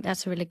 I think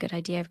that's a really good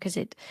idea because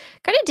it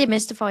kind of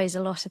demystifies a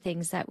lot of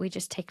things that we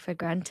just take for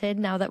granted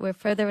now that we're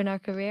further in our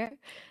career.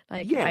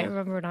 Like I Yeah.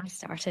 remember when I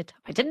started,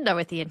 I didn't know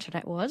what the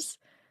internet was.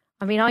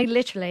 I mean, I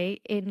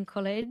literally in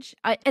college,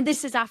 and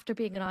this is after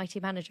being an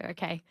IT manager.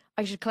 Okay,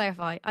 I should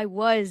clarify. I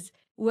was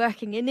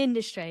working in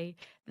industry.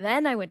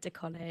 Then I went to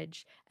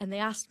college and they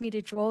asked me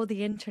to draw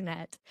the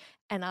internet.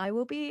 And I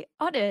will be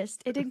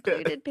honest, it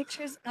included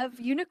pictures of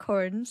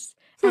unicorns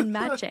and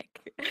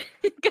magic.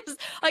 Because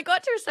I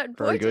got to a certain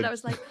Very point and good. I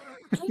was like,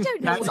 I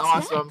don't know That's what's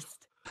awesome.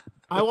 next.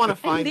 I want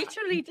to I find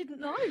literally didn't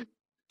know.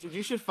 Dude,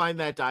 you should find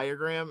that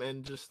diagram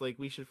and just like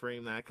we should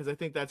frame that because I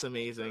think that's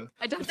amazing.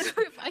 I don't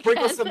know if I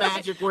Sprinkle can. some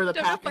magic where the I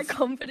don't know if my packets.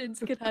 confidence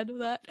could handle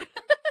that.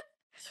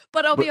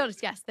 But I'll But be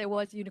honest, yes, there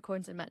was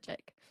unicorns and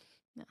magic.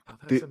 Yeah. Oh,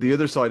 the that's the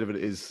other amazing. side of it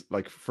is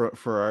like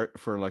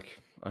for like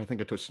I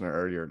think I touched on it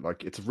earlier.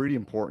 Like it's really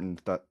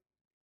important that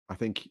I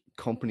think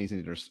companies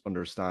need to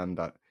understand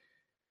that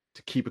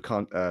to keep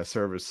a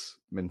service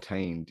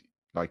maintained,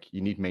 like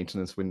you need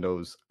maintenance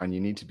windows and you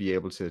need to be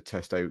able to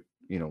test out,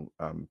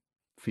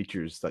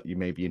 features that you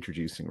may be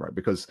introducing, right?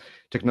 Because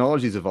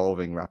technology is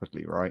evolving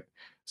rapidly, right?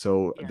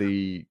 So Yeah.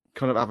 the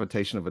kind of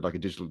adaptation of it, like a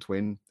digital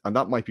twin, and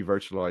that might be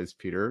virtualized,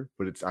 Peter,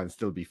 but it's and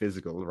still be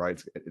physical,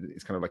 right?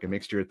 It's kind of like a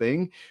mixture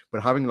thing.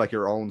 But having like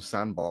your own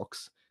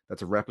sandbox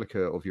that's a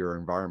replica of your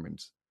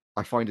environment,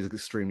 I find is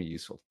extremely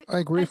useful. I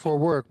agree I for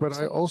think work, but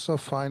I also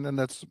find, and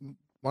that's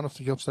one of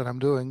the jobs that I'm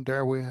doing,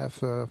 there we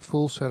have a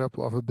full setup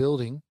of a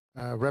building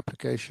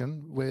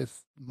replication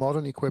with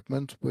modern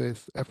equipment,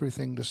 with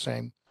everything the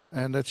same.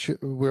 And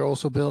we're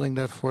also building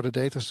that for the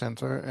data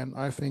center. And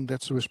I think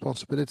that's the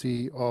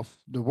responsibility of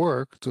the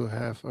work to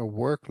have a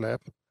work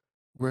lab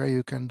where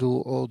you can do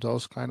all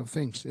those kind of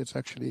things. It's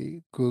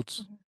actually good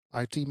Mhm.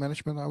 IT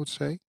management, I would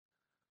say.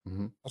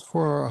 Mm-hmm. But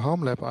for a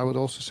home lab, I would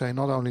also say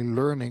not only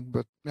learning,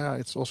 but yeah,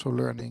 it's also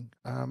learning.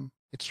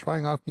 It's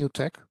trying out new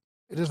tech.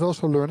 It is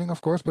also learning,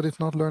 of course, but it's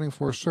not learning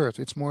for a cert.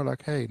 It's more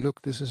like, hey,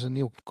 look, this is a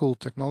new cool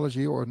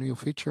technology or a new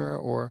feature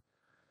or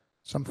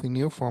something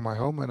new for my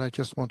home, and I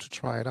just want to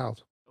try it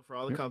out. For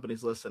all the Yep.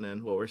 companies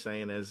listening, what we're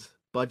saying is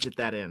budget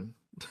that in.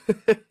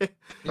 That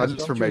Yes,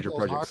 is for don't use major old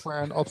projects.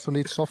 hardware and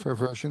obsolete software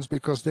versions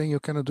because then you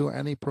cannot do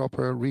any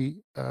proper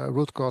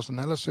root cause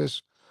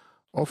analysis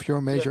of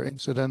your major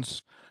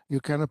incidents.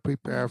 You cannot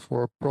prepare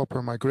for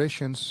proper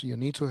migrations. You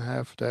need to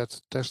have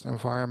that test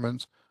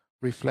environment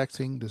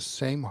reflecting the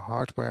same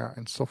hardware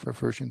and software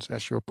versions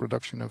as your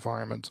production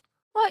environment.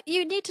 Well,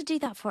 you need to do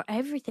that for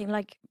everything,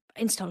 like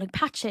installing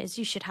patches.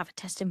 You should have a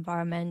test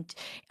environment.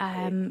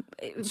 Installing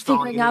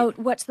Figuring any. out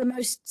what's the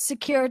most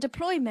secure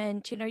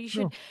deployment.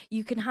 Sure.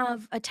 You can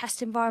have a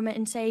test environment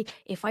and say,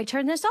 if I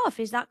turn this off,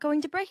 is that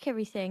going to break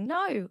everything?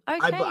 No.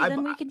 Okay,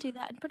 then we can do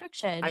that in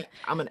production.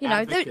 I'm an You know,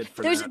 advocate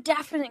for those are that.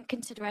 definite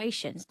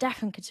considerations.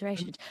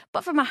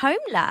 But from a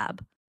home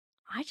lab,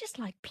 I just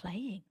like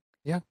playing.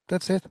 Yeah,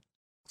 that's it.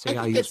 See,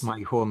 I think use it's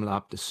my home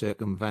lab to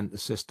circumvent the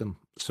system.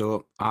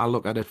 So I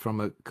look at it from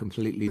a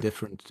completely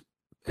different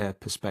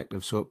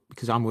perspective. So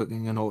because I'm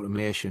working in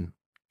automation,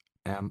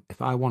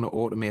 if I want to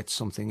automate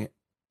something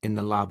in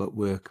the lab at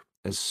work,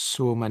 there's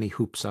so many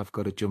hoops I've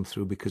got to jump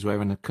through because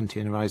we're in a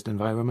containerized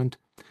environment.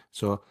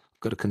 So I've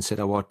got to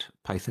consider what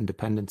Python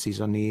dependencies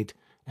I need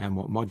and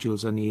what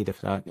modules I need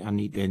if I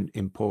need to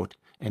import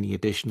any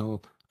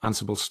additional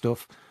Ansible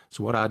stuff.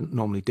 So what I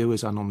normally do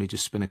is I normally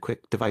just spin a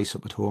quick device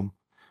up at home.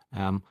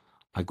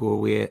 I go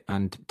away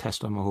and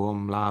test on my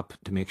home lab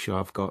to make sure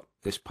I've got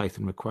this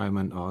Python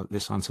requirement or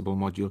this Ansible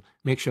module,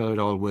 make sure it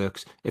all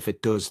works. If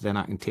it does, then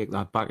I can take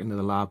that back into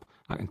the lab.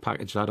 I can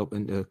package that up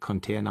into a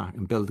container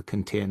and build a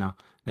container.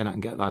 Then I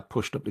can get that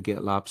pushed up to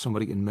GitLab.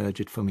 Somebody can merge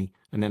it for me.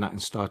 And then I can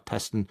start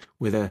testing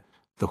with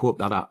the hope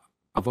that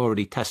I've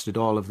already tested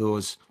all of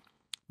those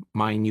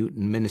minute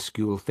and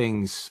minuscule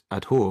things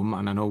at home,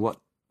 and I know what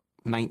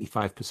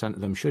 95%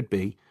 of them should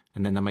be,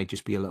 and then there might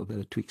just be a little bit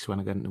of tweaks when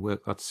I get into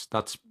work.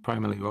 That's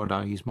primarily what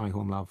I use my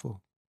home lab for.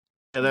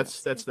 Yeah,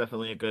 that's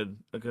definitely a good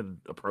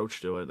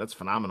approach to it. That's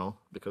phenomenal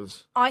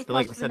because I like thought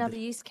I of said, another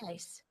use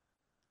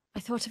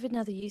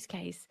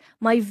case.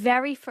 My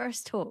very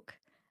first talk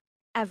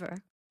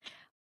ever,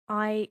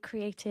 I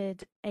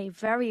created a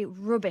very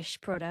rubbish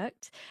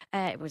product.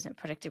 It wasn't a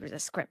product, it was a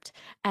script.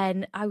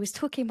 And I was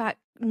talking about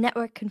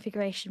network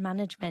configuration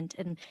management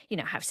and, you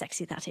know, how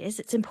sexy that is.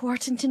 It's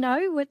important to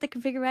know what the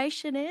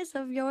configuration is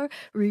of your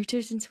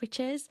routers and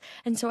switches.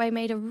 And so I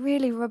made a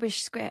really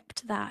rubbish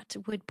script that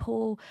would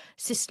pull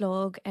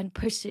syslog and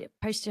post it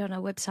on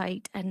our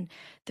website. And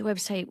the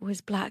website was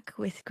black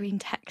with green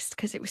text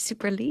because it was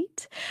super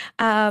elite.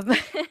 And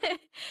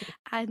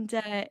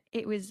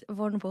it was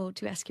vulnerable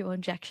to SQL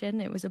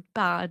injection. It was a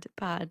bad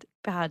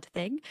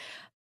thing.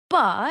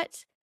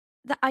 But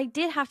I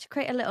did have to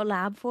create a little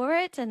lab for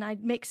it, and I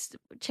mixed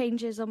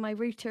changes on my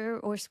router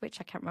or switch.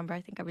 I can't remember.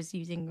 I think I was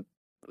using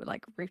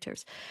like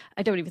routers.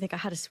 I don't even think I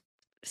had a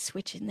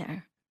switch in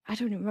there. I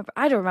don't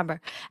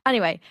remember.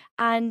 Anyway,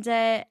 and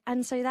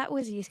so that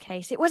was a use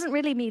case. It wasn't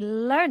really me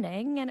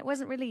learning, and it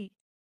wasn't really.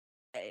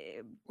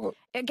 Well,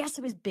 I guess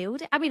it was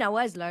building. I mean, I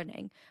was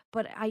learning,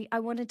 but I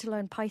wanted to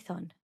learn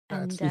Python.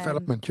 yeah, it's And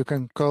development. You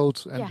can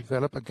code and yeah.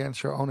 develop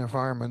against your own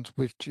environment,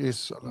 which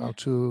is Yeah. allowed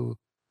to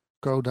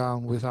go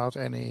down without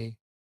any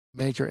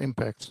major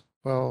impact.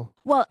 Well,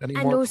 Well, and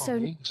anymore for also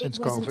me it since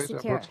wasn't COVID, I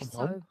secure. work from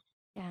home. So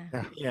yeah. Yeah.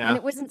 And yeah,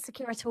 it wasn't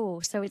secure at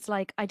all. So it's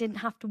like I didn't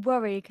have to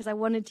worry because I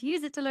wanted to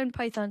use it to learn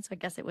Python. So I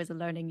guess it was a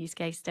learning use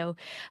case still.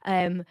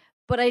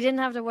 But I didn't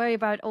have to worry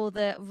about all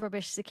the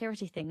rubbish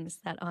security things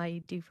that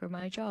I do for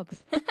my job.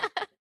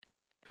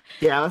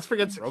 yeah. Let's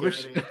forget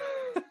Rubbish. security.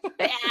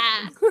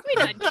 Yeah, we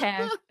don't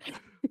care.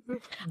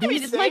 I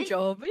mean, it's my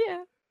job,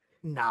 yeah.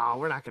 No,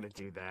 we're not gonna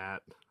do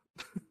that.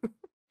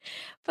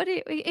 But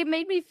it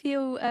made me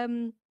feel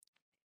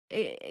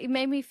it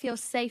made me feel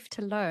safe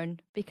to learn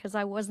because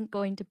I wasn't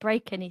going to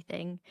break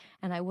anything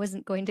and I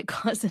wasn't going to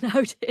cause an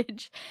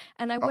outage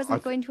and I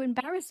wasn't going to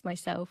embarrass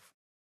myself.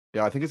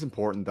 Yeah, I think it's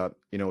important that,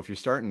 you know, if you're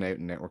starting out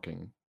in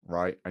networking,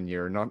 right, and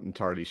you're not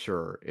entirely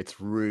sure, it's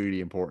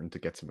really important to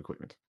get some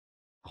equipment.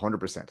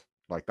 100%.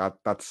 Like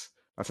that's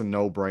a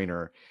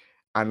no-brainer.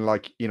 And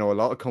like, you know, a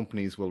lot of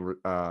companies will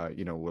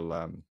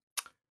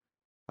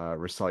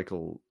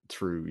recycle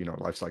through, you know,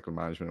 life cycle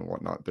management and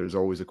whatnot. There's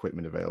always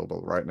equipment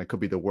available, right? And it could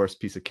be the worst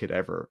piece of kit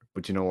ever,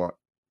 but you know what?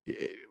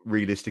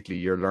 Realistically,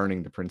 you're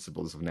learning the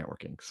principles of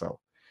networking. So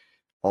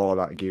all of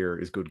that gear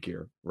is good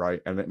gear,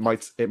 right? And it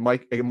might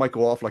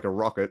go off like a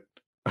rocket.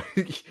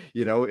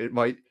 You know, it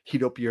might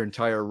heat up your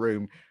entire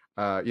room.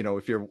 You know,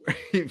 if you're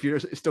if you're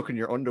stuck in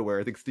your underwear,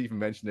 I think Stephen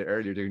mentioned it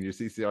earlier doing your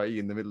CCIE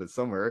in the middle of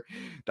summer,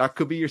 that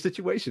could be your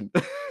situation.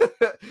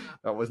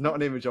 That was not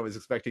an image I was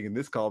expecting in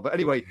this call, but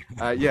anyway,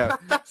 yeah.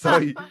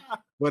 Sorry,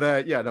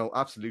 but yeah, no,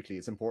 absolutely,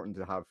 it's important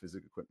to have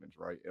physical equipment,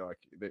 right? Like,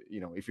 you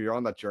know, if you're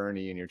on that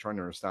journey and you're trying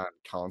to understand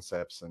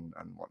concepts and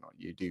whatnot,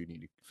 you do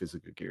need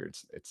physical gear.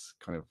 It's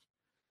kind of,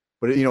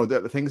 but you know,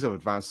 the things have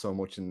advanced so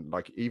much, and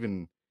like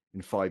even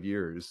in 5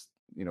 years,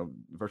 you know,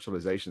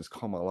 virtualization has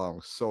come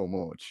along so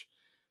much.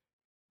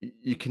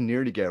 You can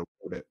nearly get away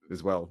with it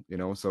as well, you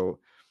know. So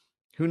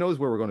who knows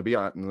where we're going to be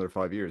at in another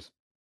 5 years?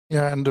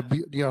 Yeah, and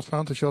the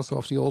advantage also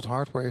of the old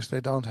hardware is they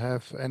don't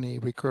have any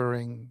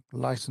recurring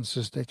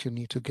licenses that you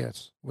need to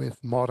get.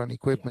 With modern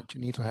equipment,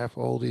 you need to have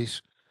all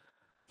these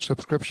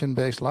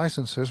subscription-based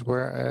licenses,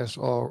 whereas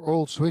our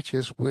old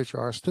switches, which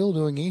are still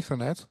doing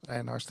Ethernet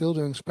and are still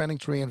doing spanning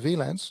tree and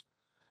VLANs,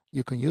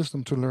 you can use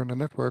them to learn the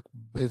network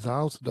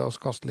without those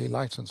costly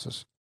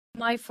licenses.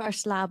 My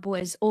first lab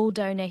was all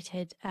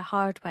donated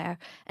hardware,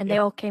 and they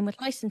all came with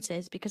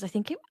licenses because I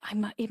think it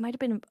might have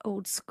been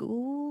old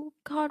school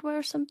hardware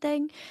or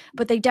something,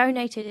 but they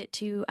donated it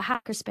to a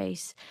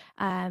hackerspace.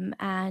 Oh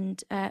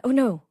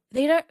no,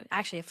 they don't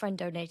actually. A friend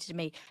donated to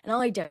me, and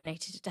I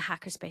donated it to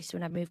hackerspace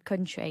when I moved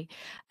country.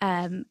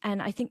 And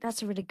I think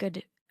that's a really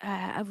good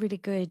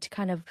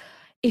kind of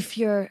if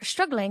you're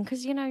struggling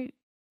because you know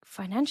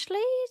financially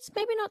it's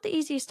maybe not the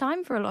easiest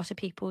time for a lot of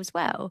people as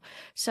well,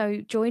 so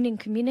joining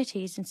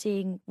communities and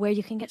seeing where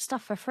you can get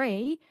stuff for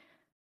free,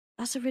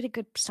 that's a really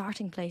good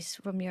starting place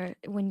when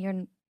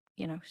you're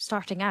you know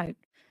starting out.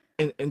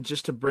 And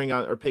just to bring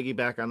on or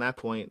piggyback on that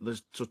point,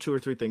 there's so two or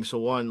three things. So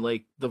one,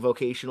 like the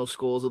vocational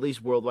schools, at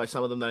least worldwide,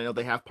 some of them that I know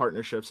they have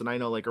partnerships, and I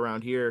know like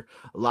around here,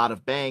 a lot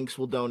of banks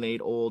will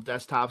donate old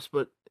desktops,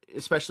 but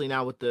especially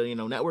now with the,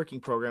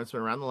 networking programs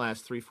been around the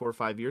last 3, 4,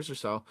 5 years or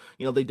so,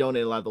 they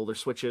donate a lot of older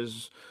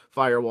switches,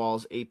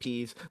 firewalls,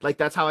 APs. Like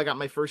that's how I got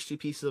my first two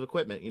pieces of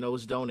equipment,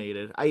 was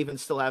donated. I even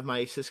still have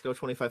my Cisco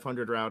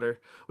 2500 router,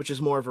 which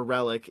is more of a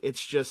relic.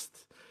 It's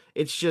just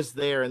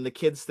there, and the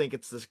kids think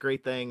it's this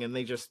great thing, and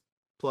they just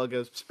plug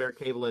a spare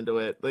cable into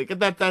it. Like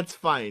that's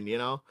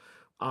fine.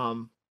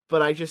 Um,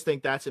 but I just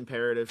think that's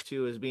imperative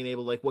too, is being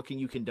able, like, what can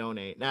you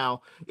donate.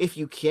 Now, if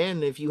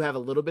you have a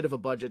little bit of a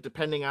budget,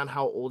 depending on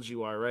how old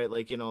you are, right?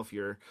 Like, if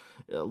you're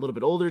a little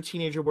bit older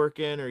teenager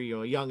working, or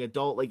a young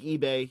adult, like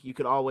eBay, you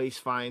could always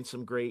find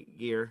some great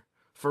gear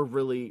for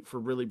really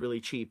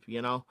cheap.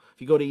 If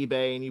you go to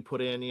eBay and you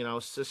put in,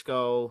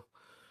 Cisco,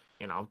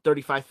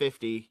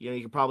 3550,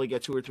 you can probably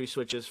get two or three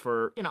switches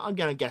for, I'm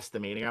gonna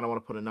guesstimating, I don't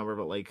want to put a number,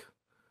 but like,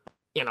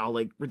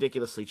 like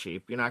ridiculously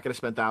cheap. You're not going to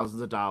spend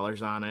thousands of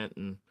dollars on it,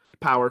 and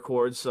power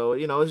cords. So,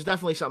 there's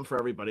definitely something for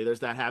everybody. There's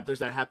that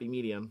happy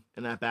medium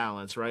and that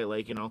balance, right?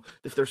 Like,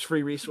 if there's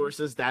free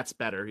resources, that's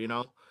better,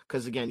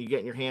 because again, you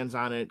getting your hands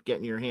on it,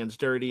 getting your hands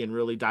dirty and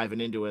really diving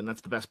into it. And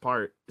that's the best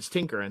part, is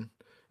tinkering,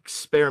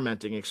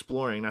 experimenting,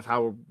 exploring. That's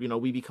how,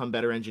 we become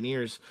better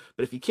engineers.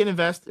 But if you can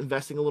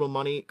investing a little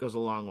money goes a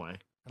long way.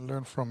 And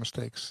learn from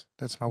mistakes.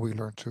 That's how we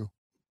learn too.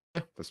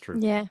 That's true.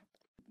 Yeah.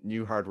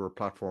 New hardware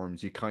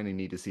platforms, you kind of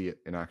need to see it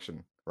in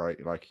action,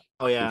 right? Like,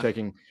 Oh yeah,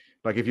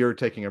 if you're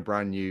taking a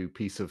brand new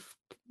piece of,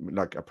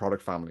 like, a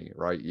product family,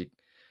 right? You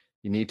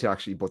need to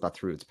actually put that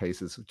through its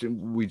paces.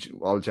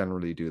 I'll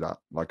generally do that.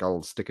 Like,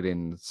 I'll stick it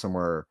in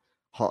somewhere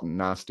hot and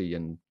nasty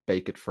and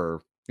bake it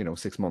for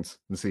 6 months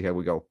and see how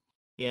we go.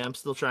 yeah. I'm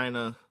still trying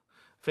to,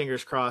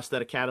 fingers crossed,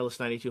 that a Catalyst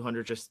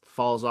 9200 just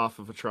falls off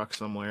of a truck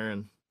somewhere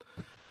and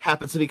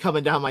happens to be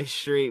coming down my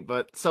street.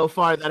 But so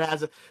far that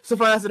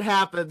hasn't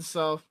happened.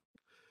 So,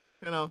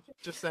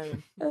 just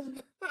saying.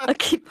 I'll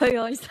keep my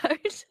eyes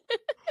out.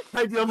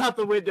 I do. I'm out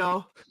the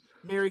window.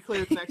 Mary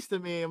Claire's next to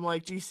me. I'm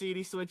like, "Do you see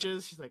any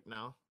switches?" She's like,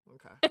 "No."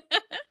 Okay.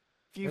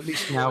 At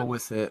least now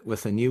with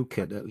a new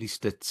kit, at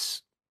least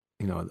it's,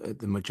 the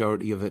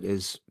majority of it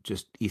is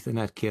just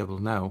Ethernet cable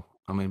now.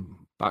 I mean,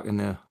 back in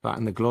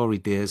the glory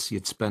days,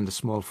 you'd spend a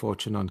small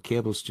fortune on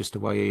cables just to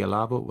wire your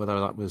lab up, whether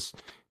that was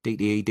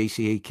DTE,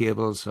 DCE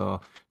cables or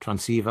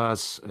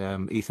transceivers,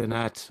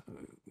 Ethernet,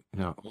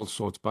 all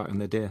sorts back in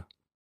the day.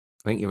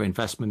 I think your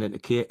investment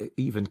into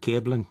even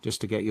cabling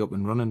just to get you up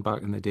and running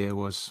back in the day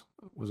was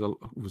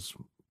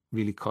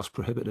really cost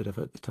prohibitive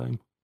at the time.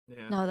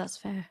 Yeah. No, that's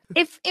fair.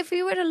 If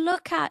you were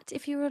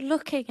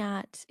looking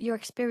at your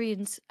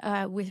experience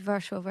with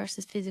virtual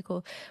versus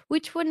physical,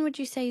 which one would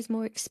you say is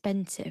more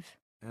expensive?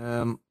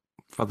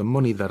 For the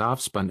money that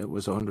I've spent, it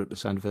was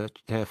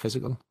 100%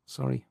 physical.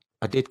 Sorry,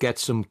 I did get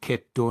some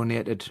kit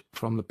donated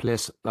from the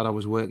place that I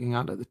was working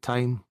at the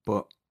time,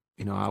 but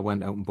I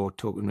went out and bought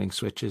token ring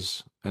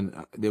switches, and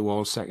they were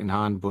all second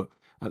hand. But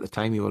at the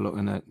time, you were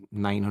looking at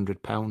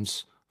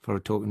 £900 for a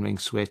token ring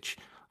switch.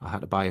 I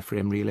had to buy a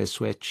frame relay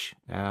switch,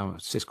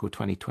 Cisco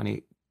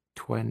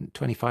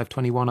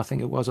 2521, I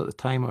think it was at the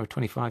time, or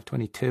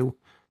 2522.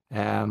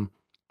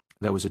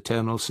 There was a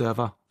terminal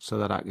server so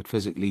that I could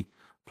physically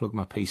plug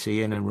my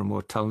PC in and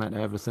remote telnet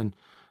everything.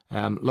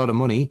 A lot of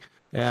money.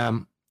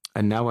 And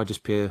now I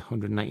just pay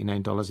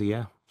 $199 a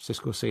year.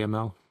 Cisco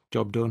CML,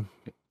 job done.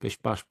 Bish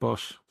bash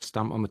bosh,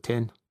 stamp on the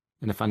tin.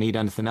 And if I need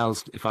anything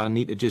else, if I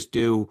need to just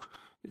do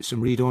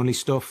some read-only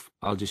stuff,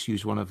 I'll just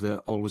use one of the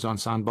always-on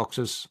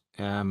sandboxes.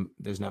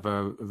 There's never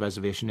a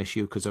reservation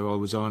issue because they're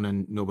always on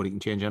and nobody can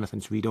change anything.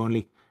 It's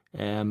read-only.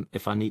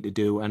 If I need to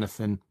do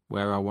anything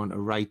where I want to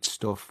write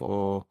stuff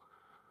or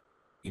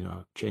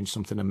change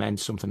something, amend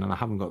something, and I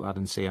haven't got that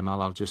in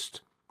CML, I'll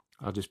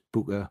just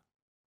book a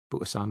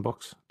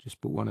sandbox.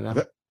 Just book one of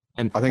them.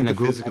 I think the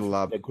physical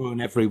lab, they're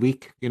growing every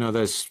week.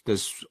 There's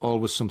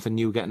always something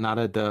new getting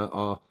added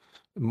or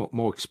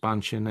more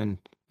expansion, and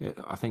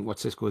I think what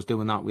Cisco is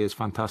doing that way is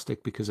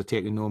fantastic because they're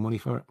taking no money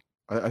for it.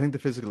 I think the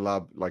physical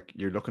lab, like,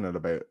 you're looking at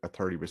about a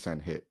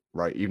 30% hit,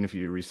 right? Even if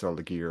you resell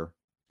the gear,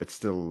 it's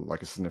still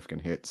like a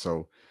significant hit.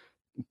 So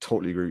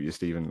totally agree with you,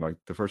 Stephen. Like,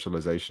 the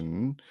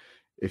virtualization,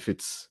 if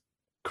it's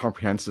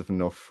comprehensive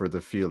enough for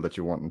the field that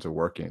you're wanting to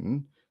work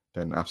in,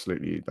 then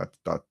absolutely that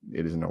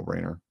it is a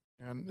no-brainer.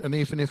 And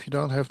even if you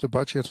don't have the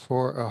budget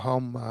for a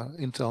home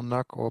Intel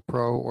NUC or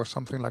Pro or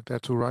something like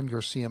that to run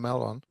your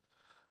CML on,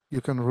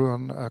 you can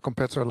run a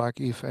competitor like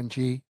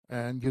EVE-NG,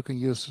 and you can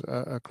use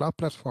a cloud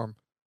platform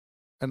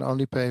and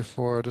only pay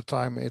for the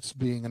time it's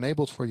being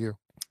enabled for you.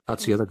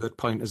 That's the other good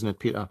point, isn't it,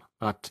 Peter?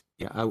 That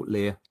your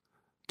outlay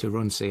to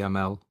run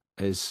CML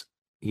is,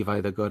 you've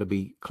either got to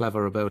be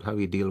clever about how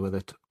you deal with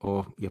it,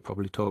 or you're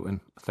probably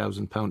talking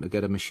 £1,000 to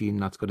get a machine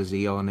that's got a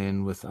Xeon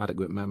in with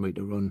adequate memory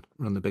to run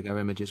the bigger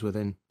images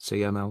within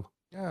CML.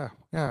 Yeah,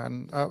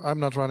 and I'm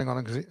not running on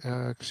a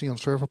Xeon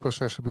server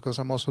processor because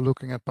I'm also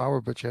looking at power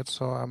budget.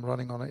 So I'm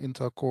running on an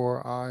Intel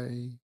Core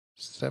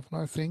i7,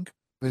 I think,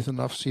 with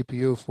enough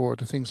CPU for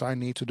the things I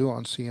need to do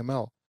on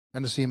CML.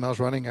 And the CML is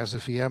running as a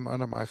VM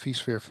under my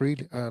vSphere free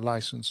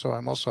license. So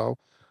I'm also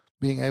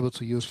being able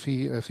to use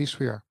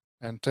vSphere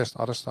and test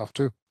other stuff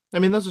too. I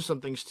mean, those are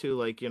some things too,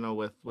 like,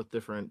 with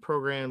different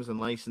programs and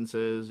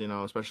licenses,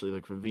 especially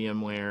like for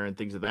VMware and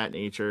things of that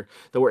nature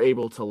that we're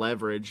able to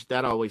leverage.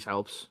 That always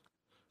helps,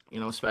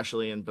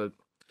 especially but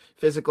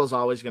physical's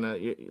always gonna,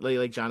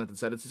 like Jonathan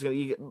said, it's just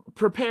gonna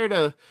prepare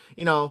to,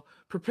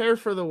 prepare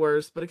for the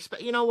worst, but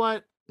expect, you know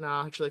what? No,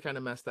 actually, I kind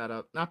of messed that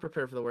up. Not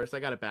prepare for the worst. I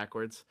got it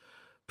backwards.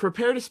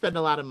 Prepare to spend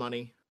a lot of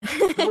money.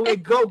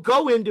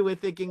 Go into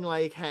it thinking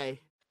like,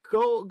 hey,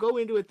 go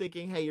into it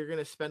thinking, hey, you're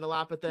gonna spend a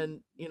lot, but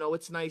then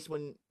it's nice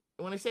when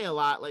I say a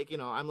lot, like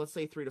I'm let's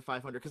say 300 to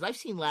 500, because I've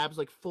seen labs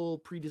like full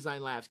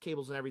pre-designed labs,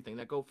 cables and everything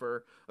that go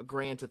for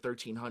 $1,000 to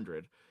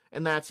 1,300,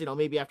 and that's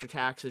maybe after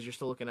taxes you're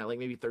still looking at like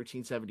maybe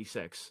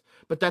 1,376,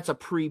 but that's a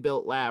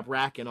pre-built lab,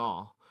 rack and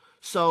all.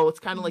 So it's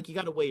kind of like you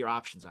got to weigh your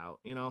options out.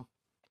 No,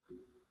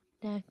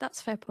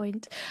 that's a fair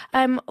point.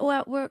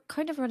 Well, we're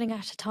kind of running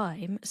out of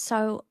time,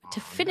 so to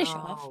Oh finish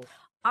off, no.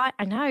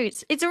 I know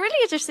it's a really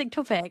interesting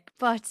topic,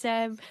 but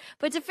to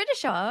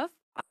finish off,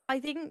 I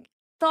think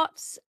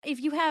thoughts.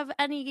 If you have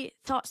any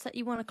thoughts that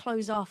you want to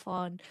close off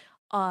on,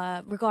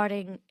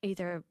 regarding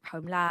either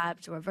home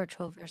labs or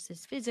virtual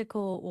versus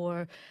physical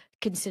or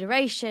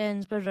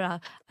considerations, blah blah.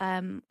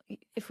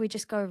 If we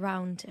just go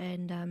around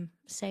and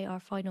say our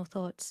final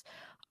thoughts.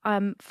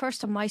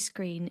 First on my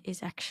screen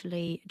is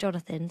actually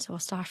Jonathan, so I'll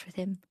start with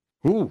him.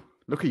 Ooh,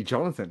 lucky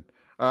Jonathan.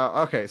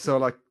 Okay, so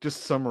like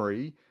just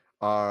summary.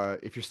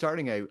 If you're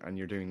starting out and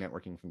you're doing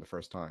networking from the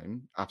first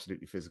time,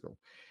 absolutely physical.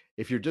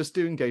 If you're just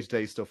doing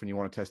day-to-day stuff and you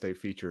want to test out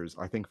features,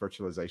 I think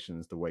virtualization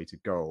is the way to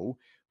go.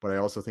 But I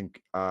also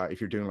think if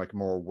you're doing like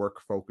more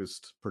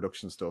work-focused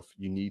production stuff,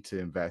 you need to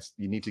invest.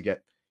 You need to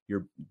get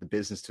the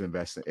business to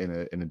invest in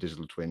a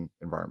digital twin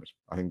environment.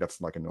 I think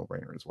that's like a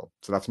no-brainer as well.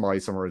 So that's my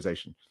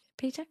summarization.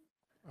 Peter?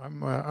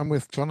 I'm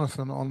with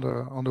Jonathan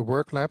on the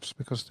work labs,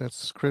 because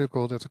that's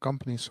critical that the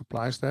company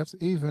supplies that.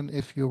 Even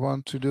if you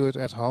want to do it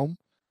at home,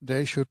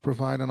 they should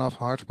provide enough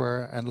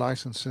hardware and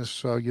licenses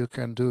so you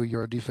can do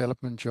your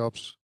development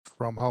jobs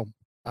from home.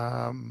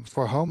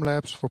 For home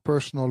labs, for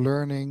personal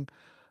learning,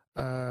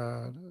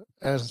 for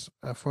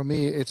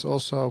me, it's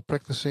also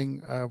practicing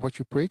what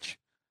you preach,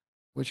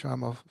 which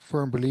I'm a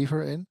firm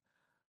believer in,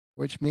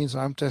 which means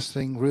I'm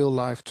testing real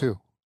life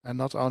too. And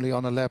not only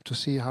on a lab to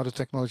see how the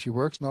technology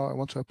works. No, I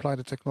want to apply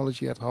the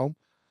technology at home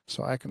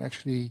so I can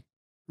actually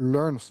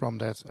learn from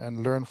that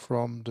and learn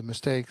from the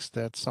mistakes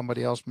that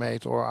somebody else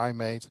made or I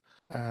made.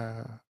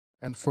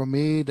 And for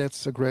me,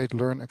 that's a great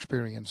learn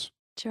experience.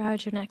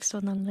 Gerard, your next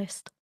one on the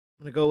list.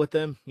 I'm gonna go with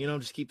them,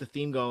 just keep the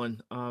theme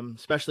going.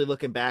 Especially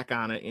looking back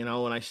on it,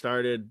 when I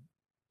started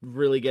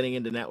really getting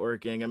into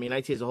networking. I mean,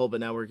 IT as a whole, but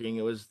networking,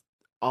 it was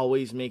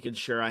always making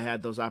sure I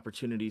had those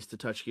opportunities to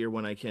touch gear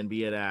when I can,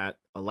 be it at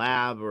a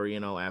lab or,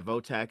 at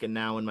Votech, and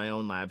now in my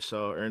own lab.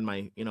 So, or in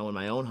my, in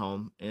my own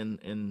home,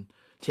 and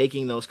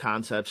taking those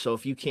concepts. So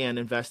if you can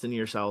invest in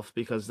yourself,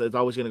 because it's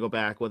always going to go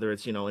back, whether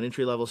it's, an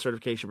entry level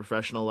certification,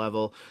 professional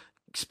level,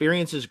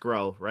 experiences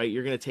grow, right?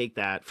 You're going to take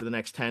that for the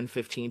next 10,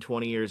 15,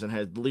 20 years, and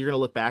you're going to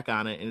look back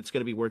on it, and it's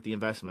going to be worth the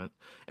investment.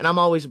 And I'm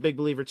always a big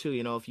believer too,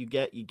 if you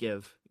get, you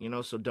give,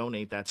 so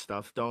donate that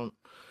stuff. Don't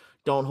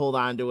hold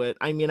on to it.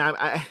 I mean,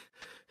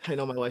 I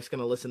know my wife's going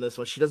to listen to this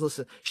one. She does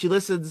listen. She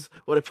listens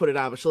when I put it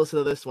on, but she'll listen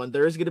to this one.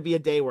 There is going to be a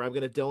day where I'm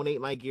going to donate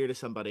my gear to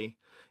somebody,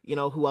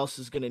 who else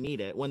is going to need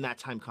it when that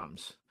time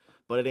comes.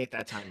 But it ain't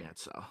that time yet,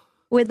 so.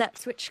 When that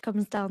switch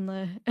comes down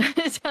the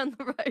down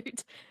the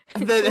road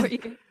And for then,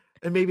 you.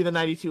 and maybe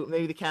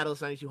the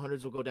Catalyst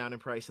 9200s will go down in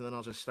price, and then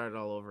I'll just start it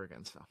all over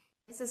again. So.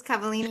 Mrs.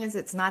 Cavalinas,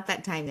 it's not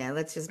that time yet.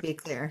 Let's just be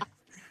clear.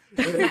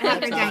 It ain't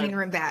Have that your dining time.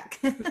 room back.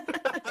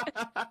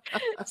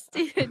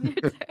 Stephen,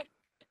 your turn.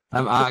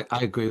 I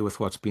agree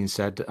with what's been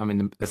said. I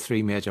mean, the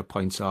three major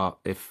points are: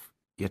 if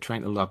you're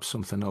trying to lab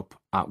something up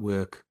at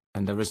work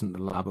and there isn't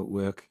a lab at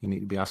work, you need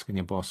to be asking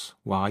your boss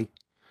why.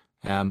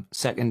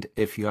 Second,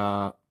 if you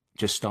are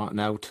just starting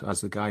out,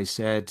 as the guy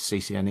said,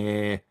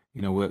 CCNA,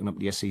 working up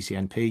to your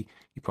CCNP,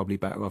 you're probably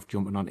better off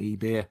jumping on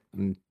eBay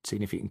and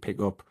seeing if you can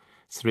pick up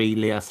 3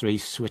 layer 3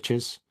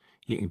 switches.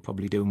 You can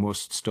probably do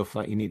most stuff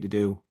that you need to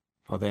do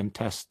for them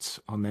tests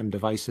on them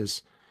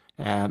devices.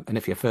 And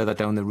if you're further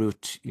down the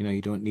route,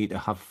 you don't need to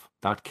have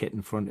that kit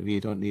in front of you.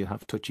 You don't need to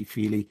have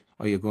touchy-feely,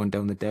 or you're going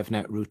down the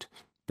DevNet route.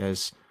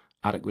 There's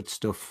adequate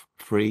stuff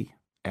free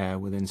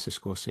within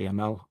Cisco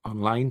CML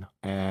online,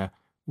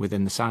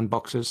 within the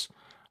sandboxes.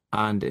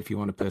 And if you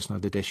want a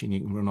personal edition, you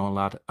can run all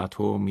that at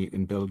home. You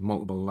can build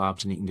multiple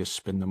labs and you can just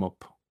spin them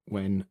up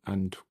when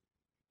and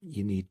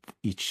you need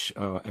each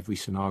or every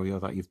scenario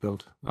that you've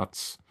built.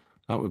 That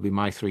would be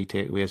my 3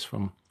 takeaways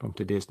from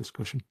today's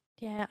discussion.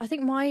 Yeah, I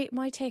think my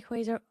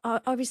takeaways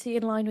are obviously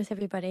in line with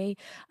everybody.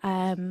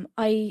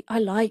 I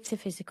like the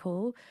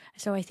physical,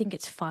 so I think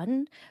it's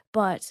fun,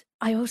 but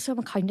I also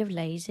am kind of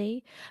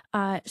lazy.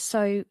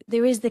 So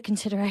there is the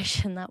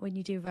consideration that when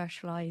you do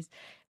virtualize,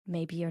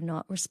 maybe you're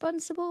not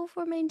responsible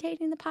for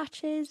maintaining the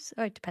patches,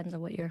 or it depends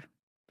on what you're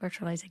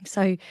virtualizing.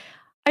 So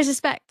I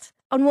suspect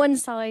on one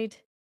side,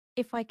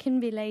 if I can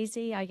be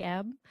lazy, I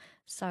am.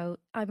 So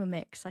I'm a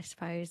mix, I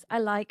suppose. I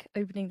like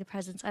opening the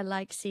presents. I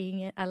like seeing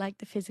it. I like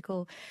the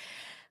physical.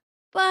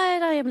 but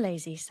I am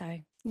lazy, so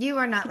You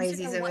are not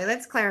lazy, consider Zoe. what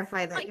Let's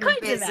clarify that. I You're kind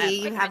of am. busy. I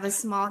You have kind a of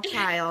small am.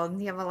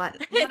 child. You have a lot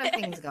of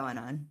things going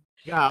on.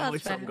 Yeah, That's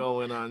always something fair.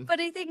 going on.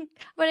 But I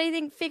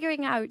think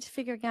figuring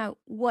out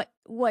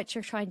what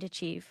you're trying to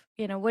achieve.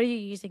 You know, what are you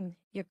using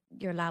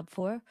your lab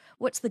for?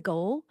 What's the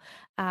goal?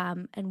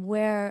 And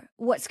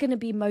what's going to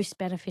be most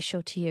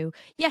beneficial to you?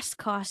 Yes,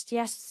 cost,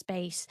 yes,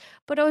 space,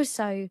 but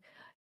also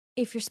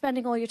if you're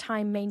spending all your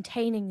time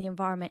maintaining the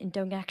environment and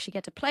don't actually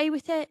get to play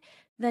with it,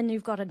 then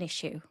you've got an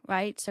issue,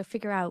 right? So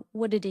figure out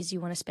what it is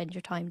you want to spend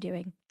your time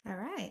doing. All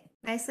right.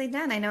 Nicely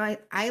done. I know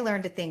I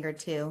learned a thing or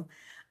two.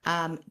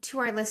 To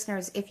our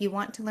listeners, if you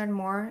want to learn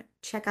more,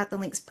 check out the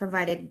links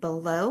provided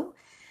below.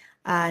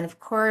 And of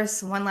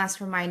course, one last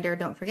reminder,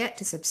 don't forget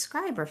to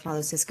subscribe or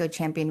follow Cisco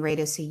Champion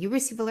Radio so you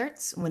receive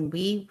alerts when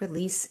we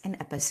release an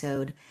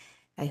episode.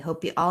 I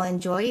hope you all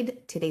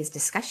enjoyed today's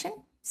discussion.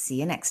 See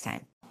you next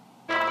time.